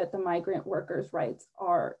ensure that the migrant workers' rights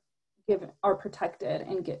are protected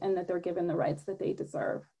and that they're given the rights that they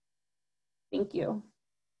deserve. Thank you.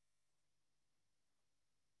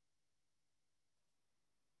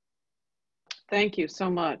 Thank you so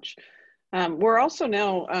much. We're also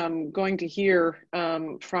now going to hear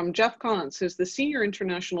from Jeff Collins, who's the Senior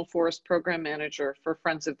International Forest Program Manager for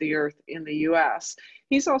Friends of the Earth in the US.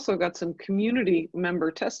 He's also got some community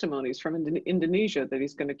member testimonies from Indonesia that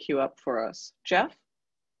he's going to queue up for us. Jeff?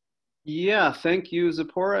 Yeah, thank you,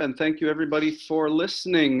 Zipporah, and thank you everybody for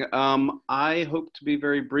listening. I hope to be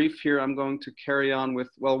very brief here. I'm going to carry on with,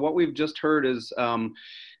 well, what we've just heard is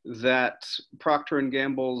that Procter &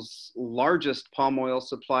 Gamble's largest palm oil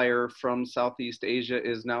supplier from Southeast Asia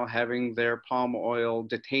is now having their palm oil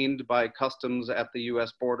detained by customs at the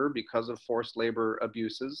US border because of forced labor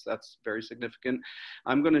abuses. That's very significant.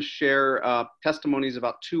 I'm going to share testimonies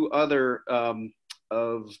about two other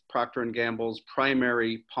of Procter & Gamble's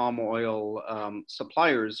primary palm oil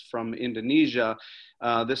suppliers from Indonesia.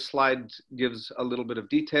 This slide gives a little bit of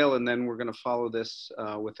detail, and then we're going to follow this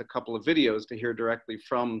with a couple of videos to hear directly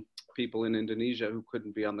from people in Indonesia who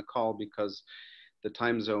couldn't be on the call because the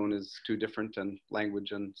time zone is too different and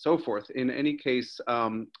language and so forth. In any case,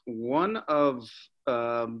 one of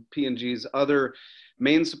P&G's other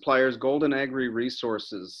main suppliers, Golden Agri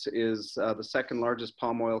Resources, is the second largest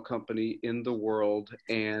palm oil company in the world.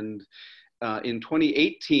 And in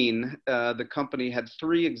 2018, the company had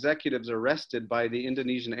 3 executives arrested by the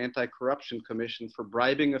Indonesian Anti-Corruption Commission for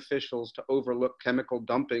bribing officials to overlook chemical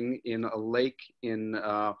dumping in a lake in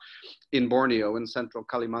Borneo, in central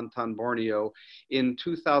Kalimantan, Borneo. In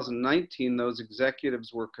 2019, those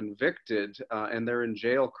executives were convicted and they're in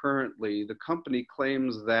jail currently. The company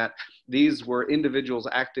claims that these were individuals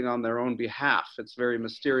acting on their own behalf. It's very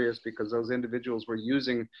mysterious because those individuals were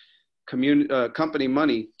using company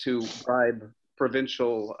money to bribe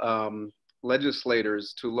provincial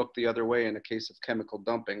legislators to look the other way in a case of chemical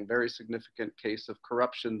dumping. Very significant case of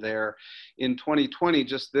corruption there. In 2020,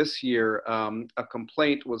 just this year, a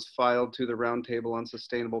complaint was filed to the Roundtable on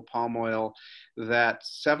Sustainable Palm Oil that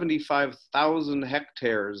 75,000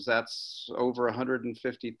 hectares, that's over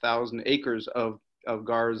 150,000 acres of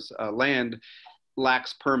GAR's land,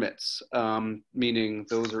 lacks permits, meaning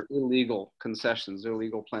those are illegal concessions,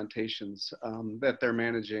 illegal plantations that they're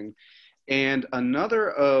managing. And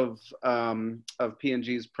another of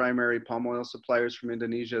P&G's primary palm oil suppliers from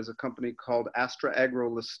Indonesia is a company called Astra Agro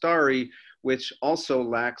Lestari, which also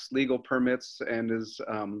lacks legal permits and is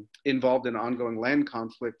involved in ongoing land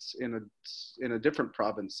conflicts in a different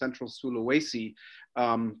province, Central Sulawesi.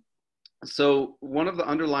 So one of the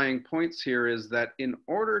underlying points here is that in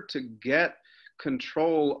order to get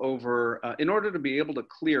control over, in order to be able to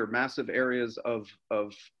clear massive areas of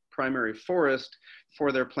primary forest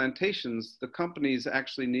for their plantations, the companies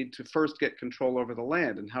actually need to first get control over the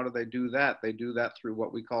land. And how do they do that? They do that through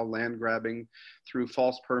what we call land grabbing, through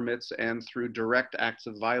false permits, and through direct acts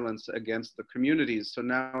of violence against the communities. So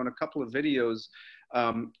now in a couple of videos,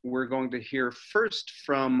 we're going to hear first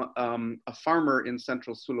from a farmer in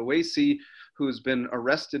central Sulawesi who's been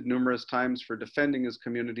arrested numerous times for defending his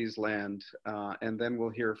community's land. And then we'll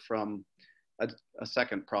hear from a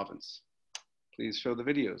second province. Please show the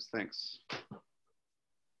videos. Thanks.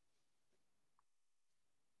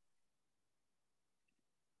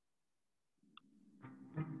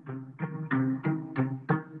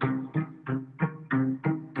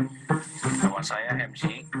 Nama saya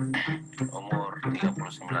MC, umur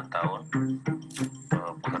 39 tahun,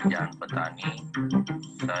 pekerjaan petani.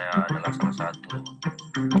 Saya adalah salah satu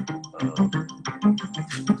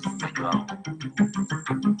pejuang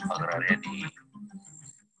agraria di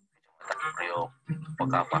Kecamatan Priok,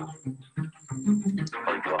 Pekapa.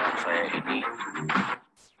 Perjuangan saya ini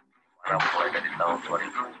mulai dari tahun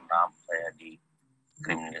 2006 saya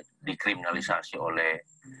dikriminalisasi oleh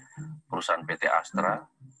perusahaan PT Astra,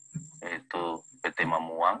 yaitu PT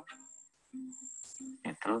Mamuang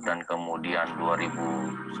itu, dan kemudian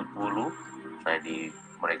 2010 saya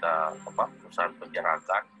mereka perusahaan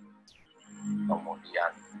penjarakan,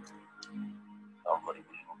 kemudian tahun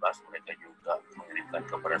 2015 mereka juga mengirimkan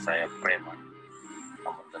kepada saya preman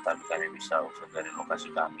namun tetapi kami bisa usut dari lokasi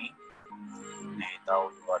kami. Di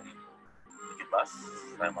tahun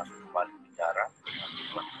 2017 saya masuk kembali penjara dengan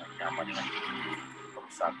nyaman dengan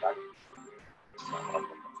kerusakan yang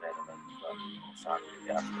melakukan saya dengan perusahaan PT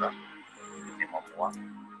Astra PT Mamuang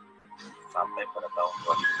sampai pada tahun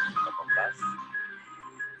 2018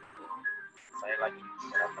 saya lagi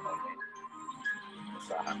diperhatikan oleh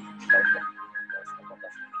perusahaan di tahun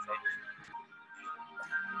 2018 saya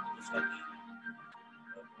terus lagi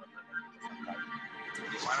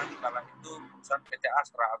di mana di kala itu perusahaan PT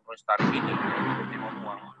Astra Agrolestari ini PT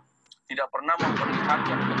Mamuang tidak pernah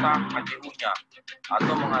memperlihatkan peta HGU-nya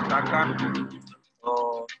atau mengatakan HGU-nya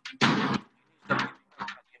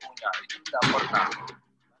itu tidak pernah.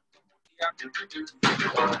 Kemudian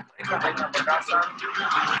mereka hanya berdasar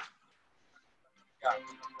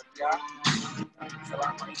bekerja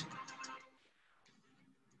selama ini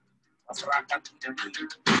masyarakat ini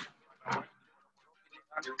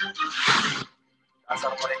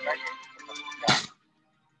dasar mereka yaitu bekerja.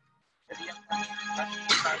 Jadi yang kita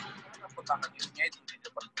peta HGU-nya itu di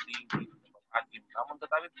depan hakim. Namun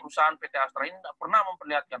tetapi perusahaan PT Astra ini tidak pernah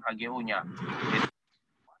memperlihatkan HGU-nya.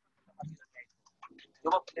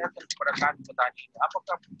 Coba perlihatkan kepada kami petani ini,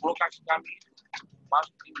 apakah lokasi kami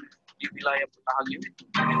masuk di wilayah peta HGU itu?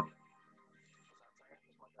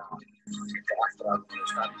 PT Astra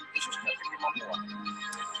Agrolestari khususnya PT Mamuang.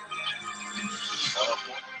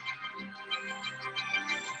 Walaupun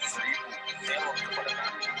 1000 ewok kepada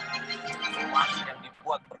kami, informasi yang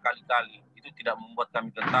dibuat berkali-kali itu tidak membuat kami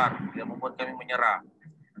gentar, tidak membuat kami menyerah.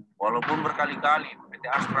 Walaupun berkali-kali PT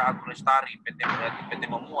Astra Agrolestari, PT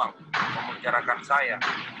Mamuang memenjarakan saya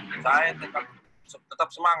tetap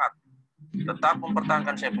semangat, tetap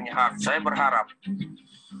mempertahankan saya punya hak. Saya berharap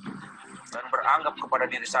dan beranggap kepada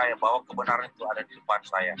diri saya bahwa kebenaran itu ada di depan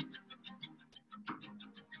saya.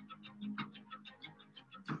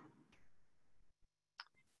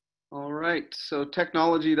 All right, so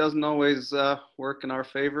technology doesn't always work in our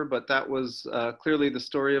favor, but that was clearly the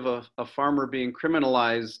story of a farmer being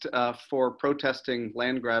criminalized for protesting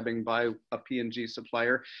land grabbing by a PNG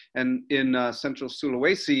supplier and in central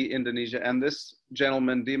Sulawesi, Indonesia. And this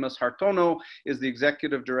gentleman, Dimas Hartono, is the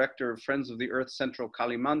executive director of Friends of the Earth Central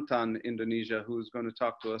Kalimantan, Indonesia, who's going to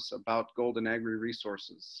talk to us about golden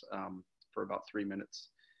agri-resources for about 3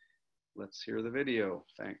 minutes. Let's hear the video.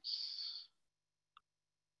 Thanks.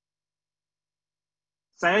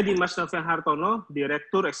 Saya Dimas Novian Hartono,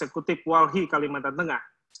 Direktur Eksekutif Walhi Kalimantan Tengah.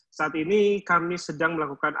 Saat ini kami sedang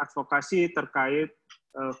melakukan advokasi terkait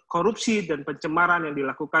korupsi dan pencemaran yang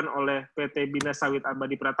dilakukan oleh PT Bina Sawit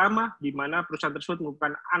Abadi Pratama, di mana perusahaan tersebut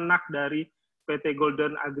merupakan anak dari PT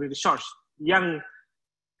Golden Agri Resource yang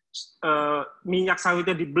minyak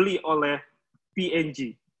sawitnya dibeli oleh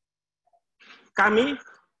PNG. Kami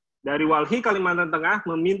dari Walhi Kalimantan Tengah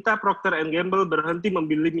meminta Procter Gamble berhenti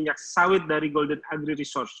membeli minyak sawit dari Golden Agri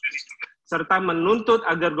Resource, serta menuntut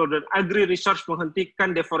agar Golden Agri Resource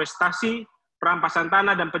menghentikan deforestasi, perampasan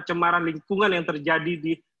tanah, dan pencemaran lingkungan yang terjadi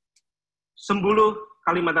di Sembulu,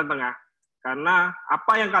 Kalimantan Tengah. Karena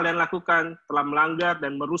apa yang kalian lakukan telah melanggar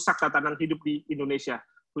dan merusak tatanan hidup di Indonesia,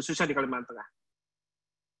 khususnya di Kalimantan Tengah.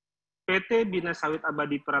 PT Bina Sawit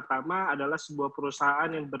Abadi Pratama adalah sebuah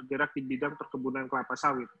perusahaan yang bergerak di bidang perkebunan kelapa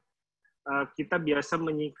sawit. Kita biasa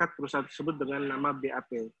menyingkat perusahaan tersebut dengan nama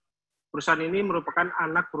BAP. Perusahaan ini merupakan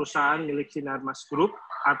anak perusahaan milik Sinarmas Group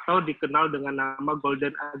atau dikenal dengan nama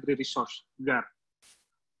Golden Agri Resource, GAR.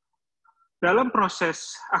 Dalam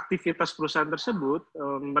proses aktivitas perusahaan tersebut,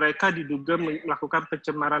 mereka diduga melakukan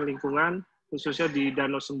pencemaran lingkungan, khususnya di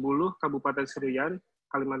Danau Sembulu, Kabupaten Seruyan,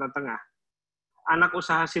 Kalimantan Tengah. Anak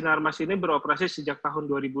usaha Sinarmas ini beroperasi sejak tahun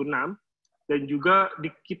 2006, dan juga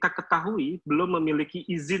kita ketahui belum memiliki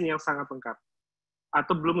izin yang sangat lengkap,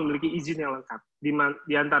 atau belum memiliki izin yang lengkap.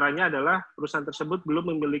 Di antaranya adalah perusahaan tersebut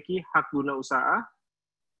belum memiliki hak guna usaha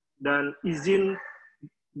dan izin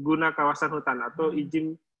guna kawasan hutan atau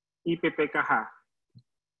izin IPPKH,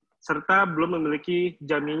 serta belum memiliki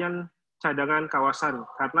jaminan cadangan kawasan,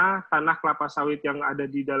 karena tanah kelapa sawit yang ada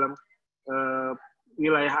di dalam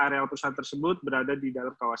wilayah areal perusahaan tersebut berada di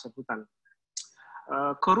dalam kawasan hutan.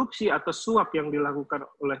 Korupsi atau suap yang dilakukan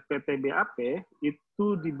oleh PT BAP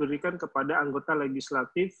itu diberikan kepada anggota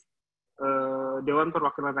legislatif Dewan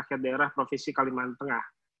Perwakilan Rakyat Daerah Provinsi Kalimantan Tengah.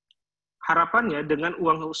 Harapannya dengan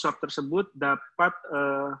uang suap tersebut dapat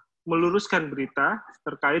meluruskan berita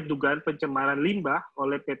terkait dugaan pencemaran limbah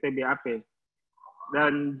oleh PT BAP,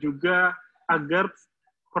 dan juga agar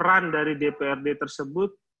peran dari DPRD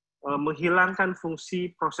tersebut menghilangkan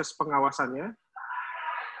fungsi proses pengawasannya,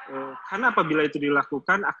 karena apabila itu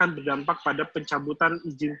dilakukan akan berdampak pada pencabutan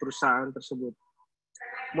izin perusahaan tersebut.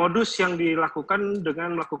 Modus yang dilakukan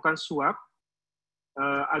dengan melakukan suap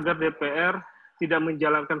agar DPR tidak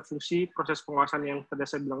menjalankan fungsi proses pengawasan yang tadi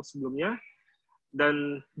saya bilang sebelumnya,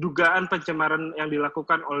 dan dugaan pencemaran yang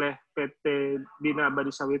dilakukan oleh PT Bina Abadi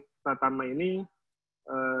Sawit Pratama ini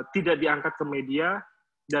tidak diangkat ke media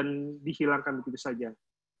dan dihilangkan begitu saja.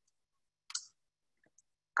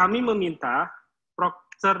 Kami meminta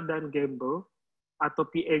Procter Gamble atau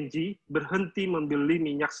P&G berhenti membeli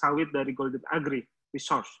minyak sawit dari Golden Agri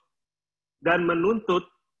Resource dan menuntut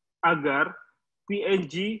agar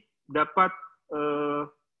P&G dapat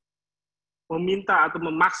meminta atau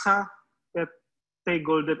memaksa PT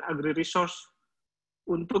Golden Agri Resource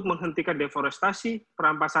untuk menghentikan deforestasi,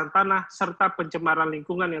 perampasan tanah, serta pencemaran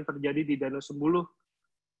lingkungan yang terjadi di Danau Sembuluh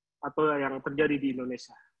atau yang terjadi di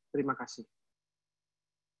Indonesia. Terima kasih.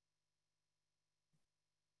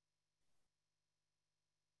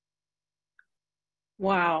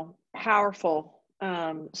 Wow, powerful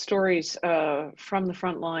stories from the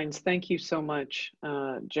front lines. Thank you so much,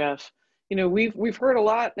 Jeff. You know, we've heard a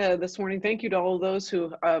lot this morning. Thank you to all those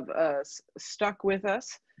who have stuck with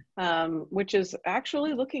us, which is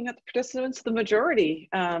actually, looking at the participants, the majority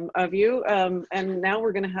of you. And now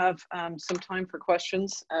we're going to have some time for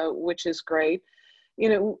questions, which is great. You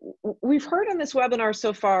know, we've heard in this webinar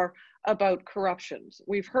so far about corruptions.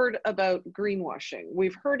 We've heard about greenwashing.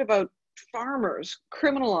 We've heard about farmers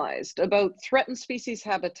criminalized, about threatened species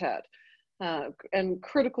habitat, and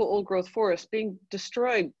critical old growth forests being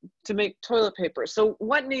destroyed to make toilet paper. So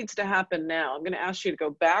what needs to happen now? I'm going to ask you to go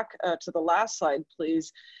back to the last slide,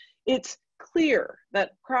 please. It's clear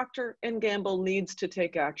that Procter & Gamble needs to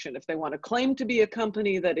take action. If they want to claim to be a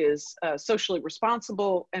company that is socially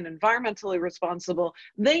responsible and environmentally responsible,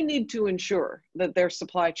 they need to ensure that their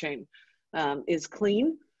supply chain is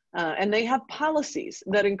clean, and they have policies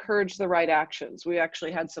that encourage the right actions. We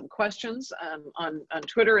actually had some questions on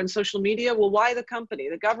Twitter and social media. Well, why the company?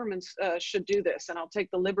 The governments should do this. And I'll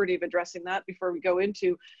take the liberty of addressing that before we go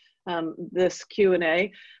into this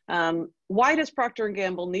Q&A. Why does Procter &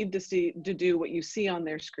 Gamble need to do what you see on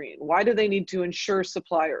their screen? Why do they need to ensure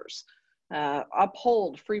suppliers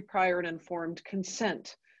uphold free, prior, and informed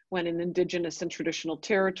consent when in Indigenous and traditional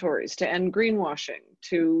territories, to end greenwashing,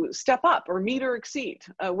 to step up or meet or exceed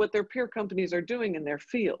what their peer companies are doing in their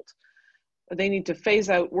field? They need to phase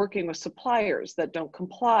out working with suppliers that don't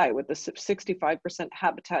comply with the 65%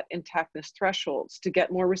 habitat intactness thresholds to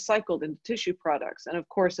get more recycled into tissue products. And of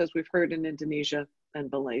course, as we've heard in Indonesia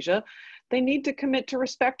and Malaysia, they need to commit to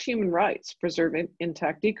respect human rights, preserve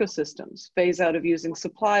intact ecosystems, phase out of using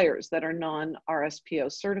suppliers that are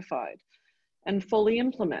non-RSPO certified, and fully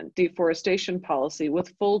implement deforestation policy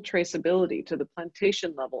with full traceability to the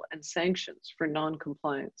plantation level and sanctions for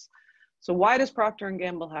non-compliance. So why does Procter &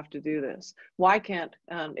 Gamble have to do this? Why can't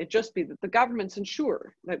it just be that the governments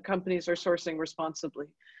ensure that companies are sourcing responsibly?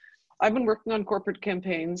 I've been working on corporate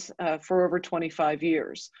campaigns for over 25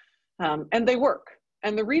 years, and they work.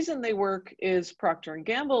 And the reason they work is Procter &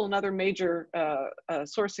 Gamble and other major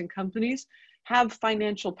sourcing companies have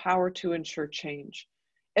financial power to ensure change.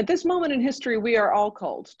 At this moment in history, we are all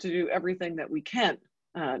called to do everything that we can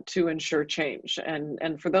to ensure change.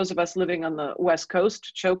 And for those of us living on the West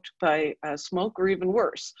Coast, choked by smoke, or even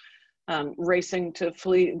worse, racing to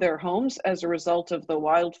flee their homes as a result of the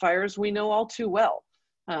wildfires, we know all too well,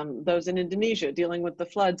 those in Indonesia dealing with the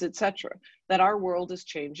floods, etc., that our world is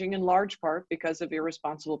changing in large part because of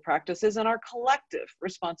irresponsible practices and our collective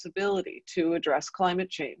responsibility to address climate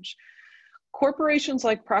change. Corporations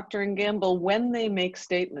like Procter & Gamble, when they make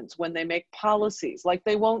statements, when they make policies, like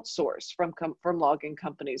they won't source from logging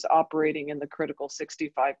companies operating in the critical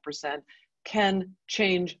 65%, can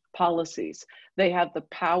change policies. They have the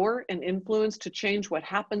power and influence to change what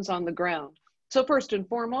happens on the ground. So first and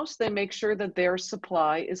foremost, they make sure that their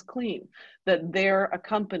supply is clean, that they're a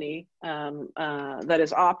company that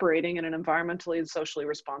is operating in an environmentally and socially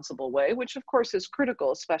responsible way, which of course is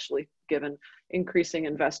critical, especially given increasing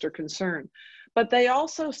investor concern. But they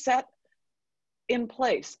also set in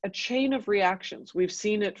place a chain of reactions. We've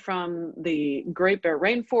seen it from the Great Bear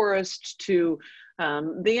Rainforest to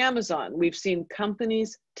the Amazon. We've seen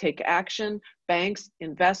companies take action, banks,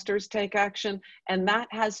 investors take action, and that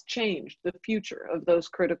has changed the future of those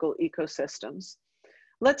critical ecosystems.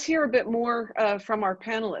 Let's hear a bit more from our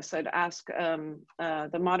panelists. I'd ask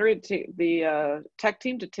the moderator, the tech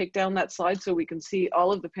team, to take down that slide so we can see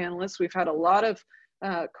all of the panelists. We've had a lot of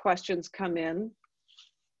questions come in.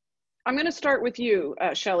 I'm going to start with you,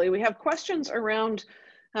 Shelley. We have questions around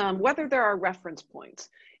whether there are reference points.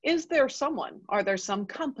 Is there someone, are there some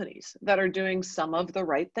companies that are doing some of the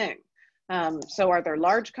right thing? So are there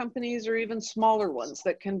large companies or even smaller ones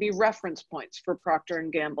that can be reference points for Procter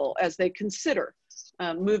 & Gamble as they consider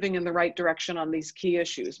moving in the right direction on these key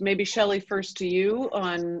issues? Maybe Shelley, first to you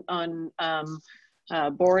on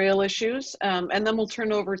boreal issues, and then we'll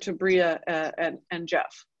turn over to Bria and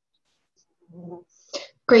Jeff.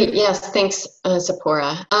 Great, yes, thanks,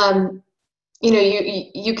 Zipporah. You know,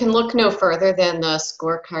 you can look no further than the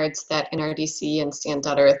scorecards that NRDC and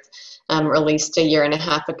Stand.earth released a year and a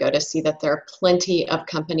half ago to see that there are plenty of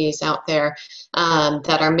companies out there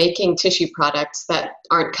that are making tissue products that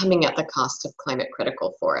aren't coming at the cost of climate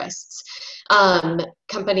critical forests.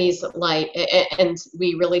 Companies like, and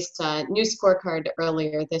we released a new scorecard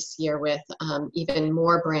earlier this year with even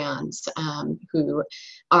more brands who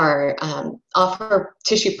are offer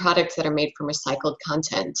tissue products that are made from recycled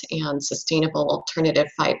content and sustainable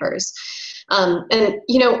alternative fibers. And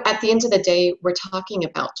you know, at the end of the day, we're talking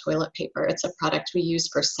about toilet paper. It's a product we use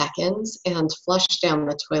for seconds and flush down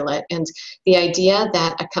the toilet. And the idea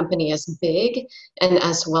that a company as big and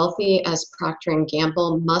as wealthy as Procter &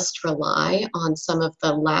 Gamble must rely on some of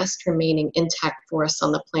the last remaining intact forests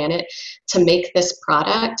on the planet to make this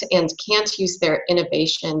product and can't use their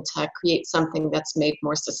innovation to create something that's made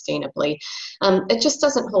more sustainably, it just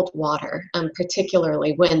doesn't hold water,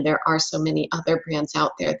 particularly when there are so many other brands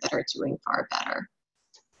out there that are doing far better.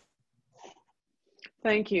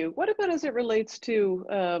 Thank you. What about as it relates to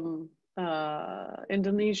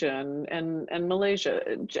Indonesia and Malaysia?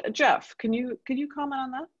 Jeff, can you comment on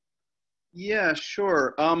that? Yeah,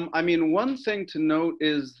 sure. I mean, one thing to note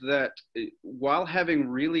is that while having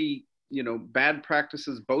really, you know, bad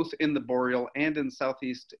practices both in the Boreal and in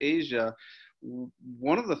Southeast Asia,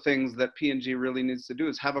 one of the things that P&G really needs to do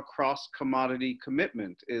is have a cross-commodity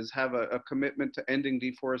commitment, is have a commitment to ending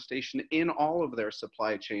deforestation in all of their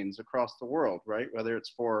supply chains across the world, right? Whether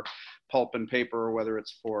it's for pulp and paper or whether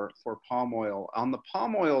it's for palm oil. On the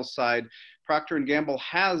palm oil side, Procter & Gamble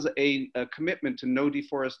has a commitment to no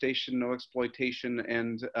deforestation, no exploitation,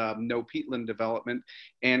 and no peatland development.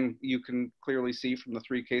 And you can clearly see from the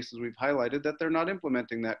 3 cases we've highlighted that they're not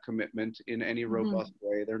implementing that commitment in any robust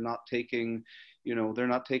way. They're not taking, you know, they're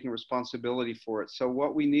not taking responsibility for it. So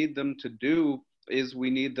what we need them to do is we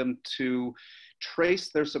need them to trace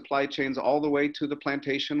their supply chains all the way to the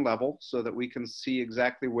plantation level so that we can see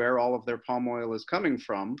exactly where all of their palm oil is coming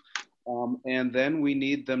from. And then we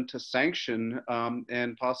need them to sanction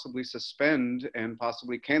and possibly suspend and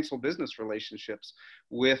possibly cancel business relationships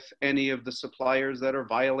with any of the suppliers that are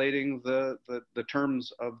violating the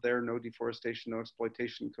terms of their no deforestation, no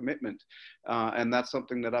exploitation commitment. And that's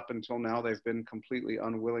something that up until now they've been completely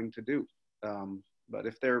unwilling to do. But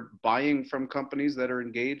if they're buying from companies that are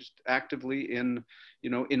engaged actively in, you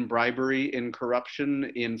know, in bribery, in corruption,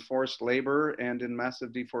 in forced labor, and in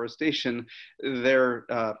massive deforestation, their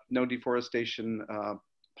no deforestation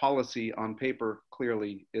policy on paper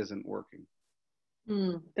clearly isn't working.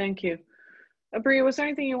 Thank you. Bria, was there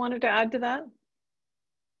anything you wanted to add to that?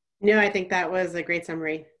 No, I think that was a great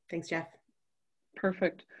summary. Thanks, Jeff.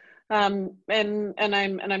 Perfect. And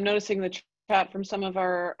I'm noticing the chat from some of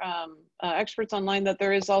our experts online that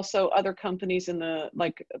there is also other companies in the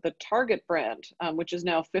Target brand, which is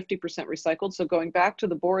now 50% recycled. So going back to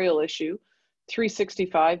the Boreal issue,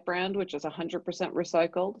 365 brand, which is 100%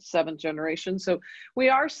 recycled, 7th generation. So we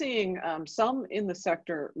are seeing some in the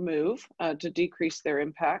sector move to decrease their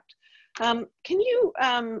impact. Can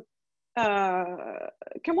one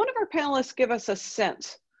of our panelists give us a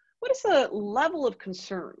sense? What is the level of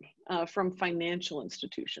concern from financial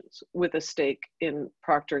institutions with a stake in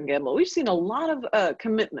Procter & Gamble? We've seen a lot of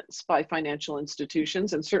commitments by financial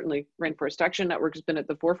institutions, and certainly Rainforest Action Network has been at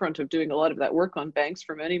the forefront of doing a lot of that work on banks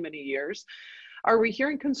for many, many years. Are we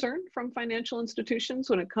hearing concern from financial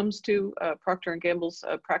institutions when it comes to Procter & Gamble's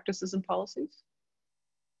practices and policies?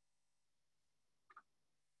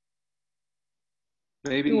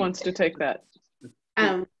 Maybe. Who wants to take that?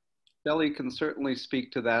 Shelley can certainly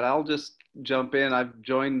speak to that. I'll just jump in. I've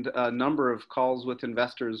joined a number of calls with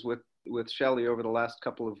investors with Shelley over the last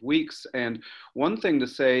couple of weeks. And one thing to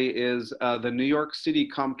say is the New York City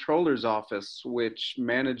Comptroller's Office, which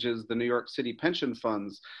manages the New York City pension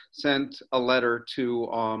funds, sent a letter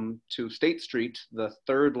to State Street, the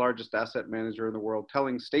 3rd largest asset manager in the world,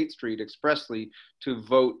 telling State Street expressly to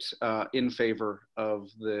vote in favor of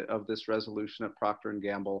this resolution at Procter &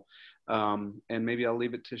 Gamble. And maybe I'll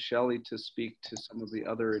leave it to Shelley to speak to some of the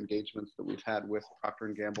other engagements that we've had with Procter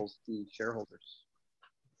 & Gamble's key shareholders.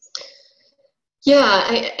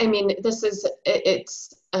 Yeah, I mean, there's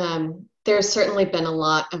certainly been a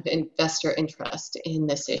lot of investor interest in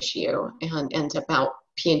this issue and about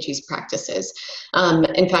P&G's practices.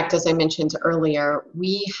 In fact, as I mentioned earlier,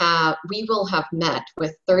 we will have met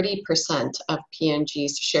with 30% of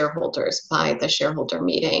P&G's shareholders by the shareholder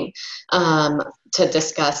meeting to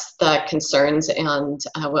discuss the concerns and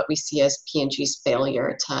what we see as P&G's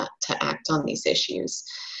failure to act on these issues.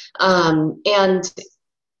 And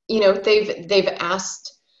they've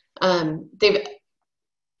asked, they've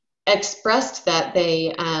expressed that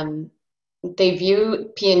they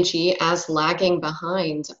view P&G as lagging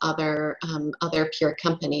behind other peer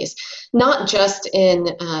companies, not just in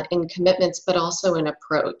commitments, but also in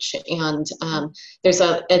approach. And there's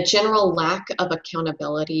a general lack of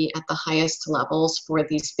accountability at the highest levels for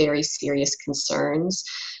these very serious concerns.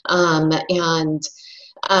 And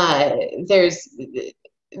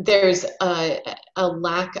there's a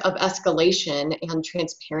lack of escalation and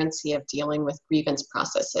transparency of dealing with grievance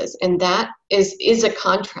processes. And that is a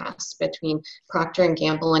contrast between Procter &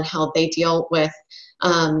 Gamble and how they deal with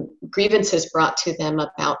grievances brought to them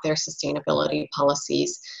about their sustainability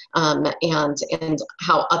policies, and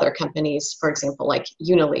how other companies, for example, like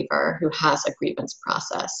Unilever, who has a grievance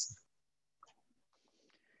process.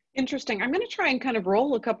 Interesting. I'm going to try and kind of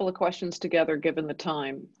roll a couple of questions together given the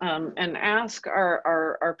time, and ask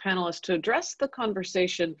our panelists to address the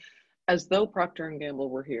conversation as though Procter & Gamble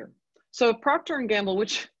were here. So if Procter & Gamble,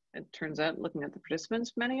 which it turns out looking at the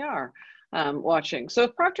participants, many are watching. So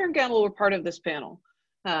if Procter & Gamble were part of this panel,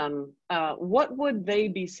 what would they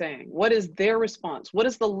be saying? What is their response? What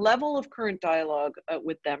is the level of current dialogue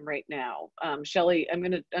with them right now? Shelley, I'm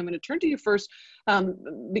going to turn to you first,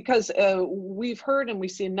 because we've heard and we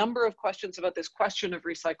see a number of questions about this question of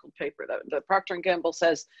recycled paper. That Procter & Gamble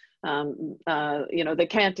says, they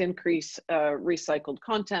can't increase recycled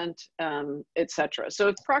content, etc. So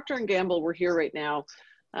if Procter & Gamble were here right now,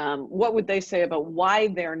 what would they say about why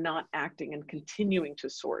they're not acting and continuing to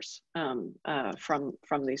source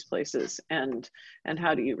from these places, and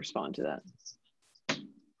how do you respond to that?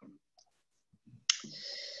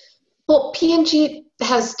 Well, P&G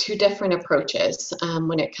has two different approaches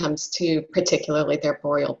when it comes to particularly their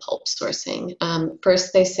boreal pulp sourcing.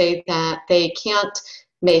 First, they say that they can't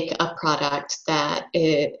make a product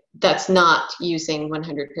that's not using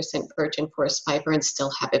 100% virgin forest fiber and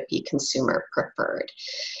still have it be consumer preferred.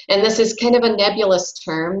 And this is kind of a nebulous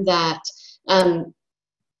term that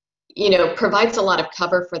provides a lot of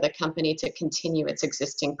cover for the company to continue its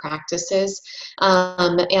existing practices.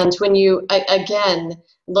 And when you, again,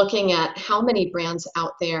 looking at how many brands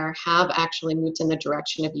out there have actually moved in the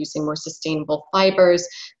direction of using more sustainable fibers,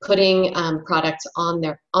 putting products on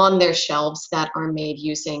their shelves that are made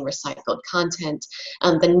using recycled content,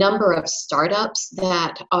 the number of startups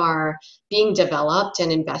that are being developed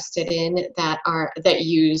and invested in that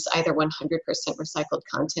use either 100% recycled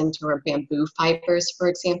content or bamboo fibers, for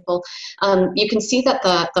example, you can see that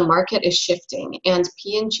the market is shifting, and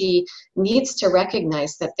P&G needs to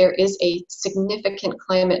recognize that there is a significant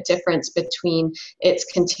climate difference between its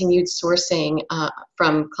continued sourcing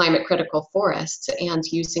from climate critical forests and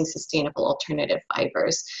using sustainable alternative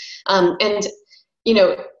fibers.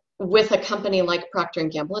 With a company like Procter &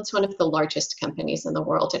 Gamble, it's one of the largest companies in the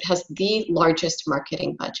world. It has the largest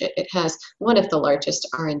marketing budget. It has one of the largest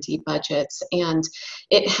R&D budgets, and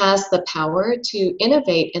it has the power to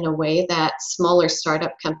innovate in a way that smaller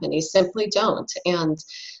startup companies simply don't. And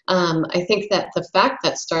I think that the fact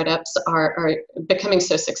that startups are becoming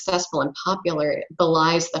so successful and popular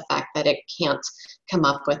belies the fact that it can't come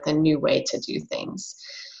up with a new way to do things.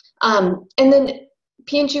 And then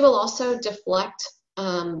P&G will also deflect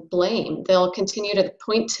blame. They'll continue to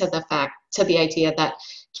point to the idea that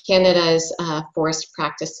Canada's forest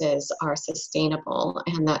practices are sustainable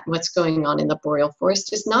and that what's going on in the boreal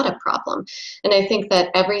forest is not a problem. And I think that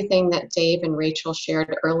everything that Dave and Rachel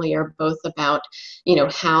shared earlier, both about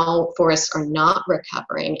how forests are not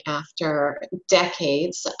recovering after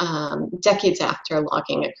decades after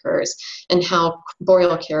logging occurs, and how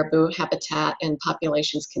boreal caribou habitat and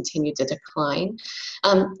populations continue to decline,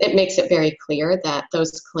 it makes it very clear that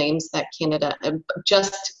those claims that Canada,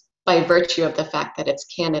 just by virtue of the fact that it's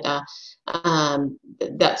Canada,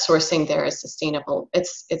 that sourcing there is sustainable,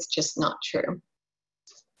 it's just not true.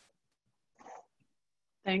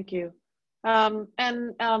 Thank you.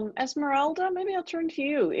 Esmeralda, maybe I'll turn to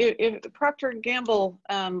you. If Procter & Gamble,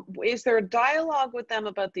 is there a dialogue with them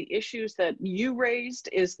about the issues that you raised?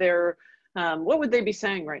 Is there, what would they be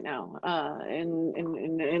saying right now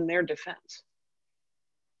in their defense?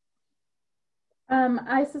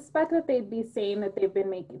 I suspect that they'd be saying that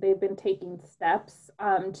they've been taking steps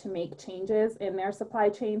to make changes in their supply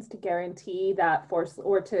chains to guarantee that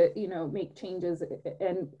make changes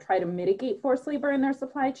and try to mitigate forced labor in their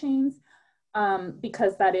supply chains.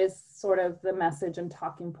 because that is sort of the message and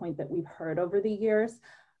talking point that we've heard over the years.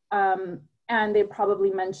 And they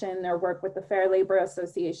probably mentioned their work with the Fair Labor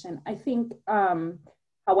Association. I think,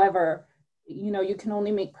 however, you know, you can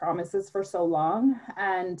only make promises for so long,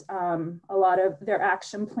 and a lot of their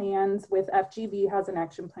action plans with FGV has an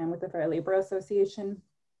action plan with the Fair Labor Association,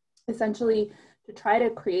 essentially to try to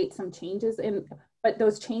create some changes but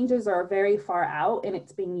those changes are very far out, and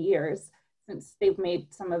it's been years since they've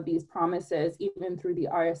made some of these promises, even through the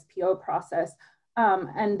RSPO process,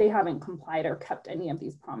 and they haven't complied or kept any of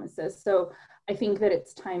these promises. So I think that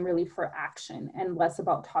it's time really for action and less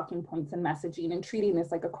about talking points and messaging and treating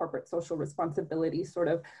this like a corporate social responsibility sort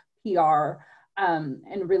of PR,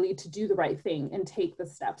 and really to do the right thing and take the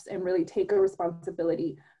steps and really take a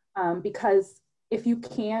responsibility, because if you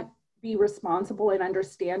can't be responsible and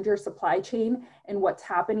understand your supply chain and what's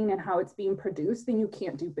happening and how it's being produced, then you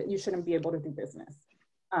shouldn't be able to do business.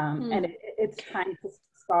 And it's time to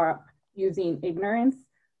start using ignorance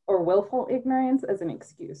or willful ignorance as an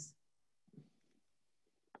excuse.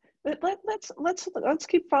 Let's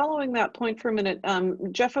keep following that point for a minute.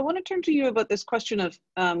 Jeff, I want to turn to you about this question of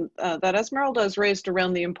that Esmeralda has raised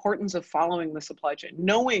around the importance of following the supply chain,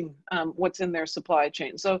 knowing what's in their supply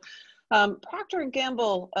chain. So Procter &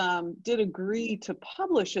 Gamble did agree to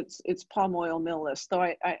publish its palm oil mill list, though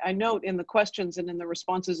I note in the questions and in the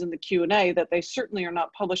responses in the Q&A that they certainly are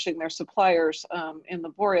not publishing their suppliers in the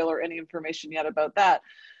Boreal or any information yet about that.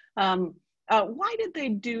 Why did they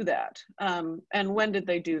do that? And when did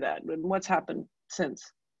they do that? And what's happened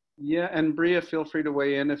since? Yeah, and Bria, feel free to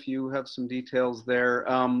weigh in if you have some details there.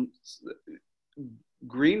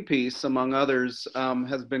 Greenpeace, among others,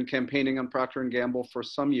 has been campaigning on Procter & Gamble for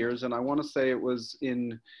some years, and I want to say it was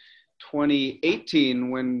in 2018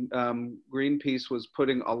 when Greenpeace was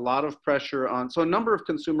putting a lot of pressure on, so a number of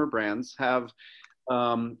consumer brands have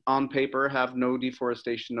on paper have no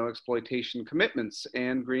deforestation, no exploitation commitments,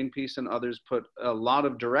 and Greenpeace and others put a lot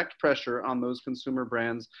of direct pressure on those consumer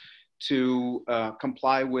brands to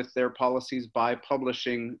comply with their policies by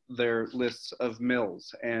publishing their lists of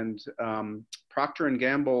mills. And Procter &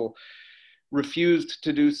 Gamble refused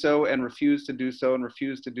to do so and refused to do so and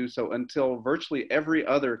refused to do so until virtually every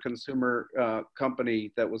other consumer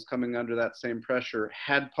company that was coming under that same pressure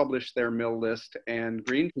had published their mill list. And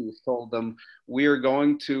Greenpeace told them, we are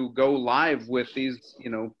going to go live with these, you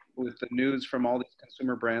know, with the news from all these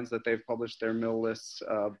consumer brands that they've published their mill lists,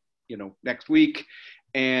 you know, next week.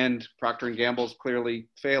 And Procter & Gamble is clearly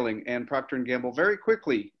failing. And Procter & Gamble very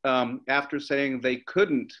quickly, after saying they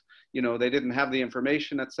couldn't, you know, they didn't have the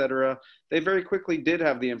information, et cetera, they very quickly did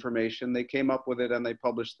have the information. They came up with it and they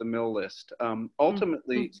published the mill list.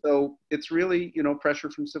 Ultimately, so it's really, you know, pressure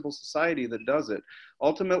from civil society that does it.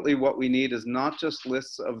 Ultimately, what we need is not just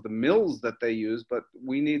lists of the mills that they use, but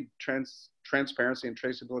we need transparency and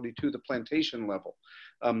traceability to the plantation level,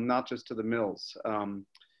 not just to the mills.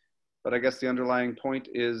 But I guess the underlying point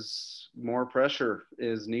is more pressure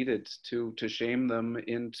is needed to shame them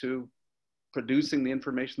into producing the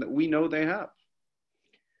information that we know they have.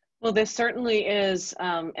 Well, this certainly is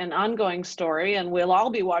an ongoing story, and we'll all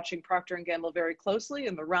be watching Procter & Gamble very closely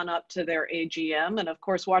in the run up to their AGM, and of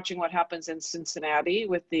course watching what happens in Cincinnati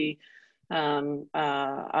with the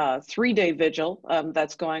 3-day vigil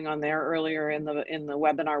that's going on there. Earlier in the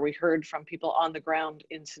webinar, we heard from people on the ground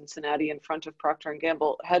in Cincinnati in front of Procter &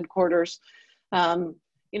 Gamble headquarters.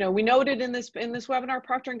 You know, we noted in this webinar,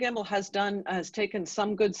 Procter & Gamble has taken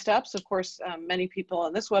some good steps. Of course, many people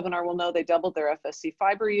on this webinar will know they doubled their FSC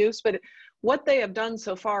fiber use, but what they have done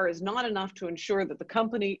so far is not enough to ensure that the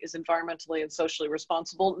company is environmentally and socially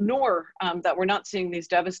responsible, nor that we're not seeing these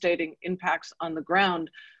devastating impacts on the ground.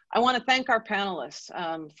 I want to thank our panelists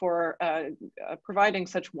for providing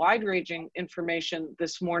such wide-ranging information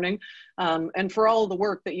this morning, and for all the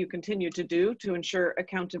work that you continue to do to ensure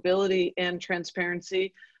accountability and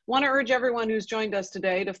transparency. I want to urge everyone who's joined us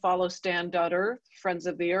today to follow Stand.earth, Friends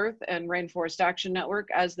of the Earth, and Rainforest Action Network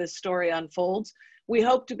as this story unfolds. We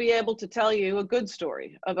hope to be able to tell you a good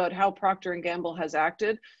story about how Procter & Gamble has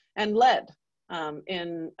acted and led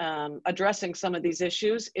in addressing some of these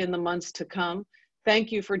issues in the months to come.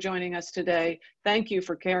 Thank you for joining us today. Thank you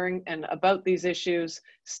for caring and about these issues.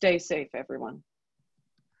 Stay safe, everyone.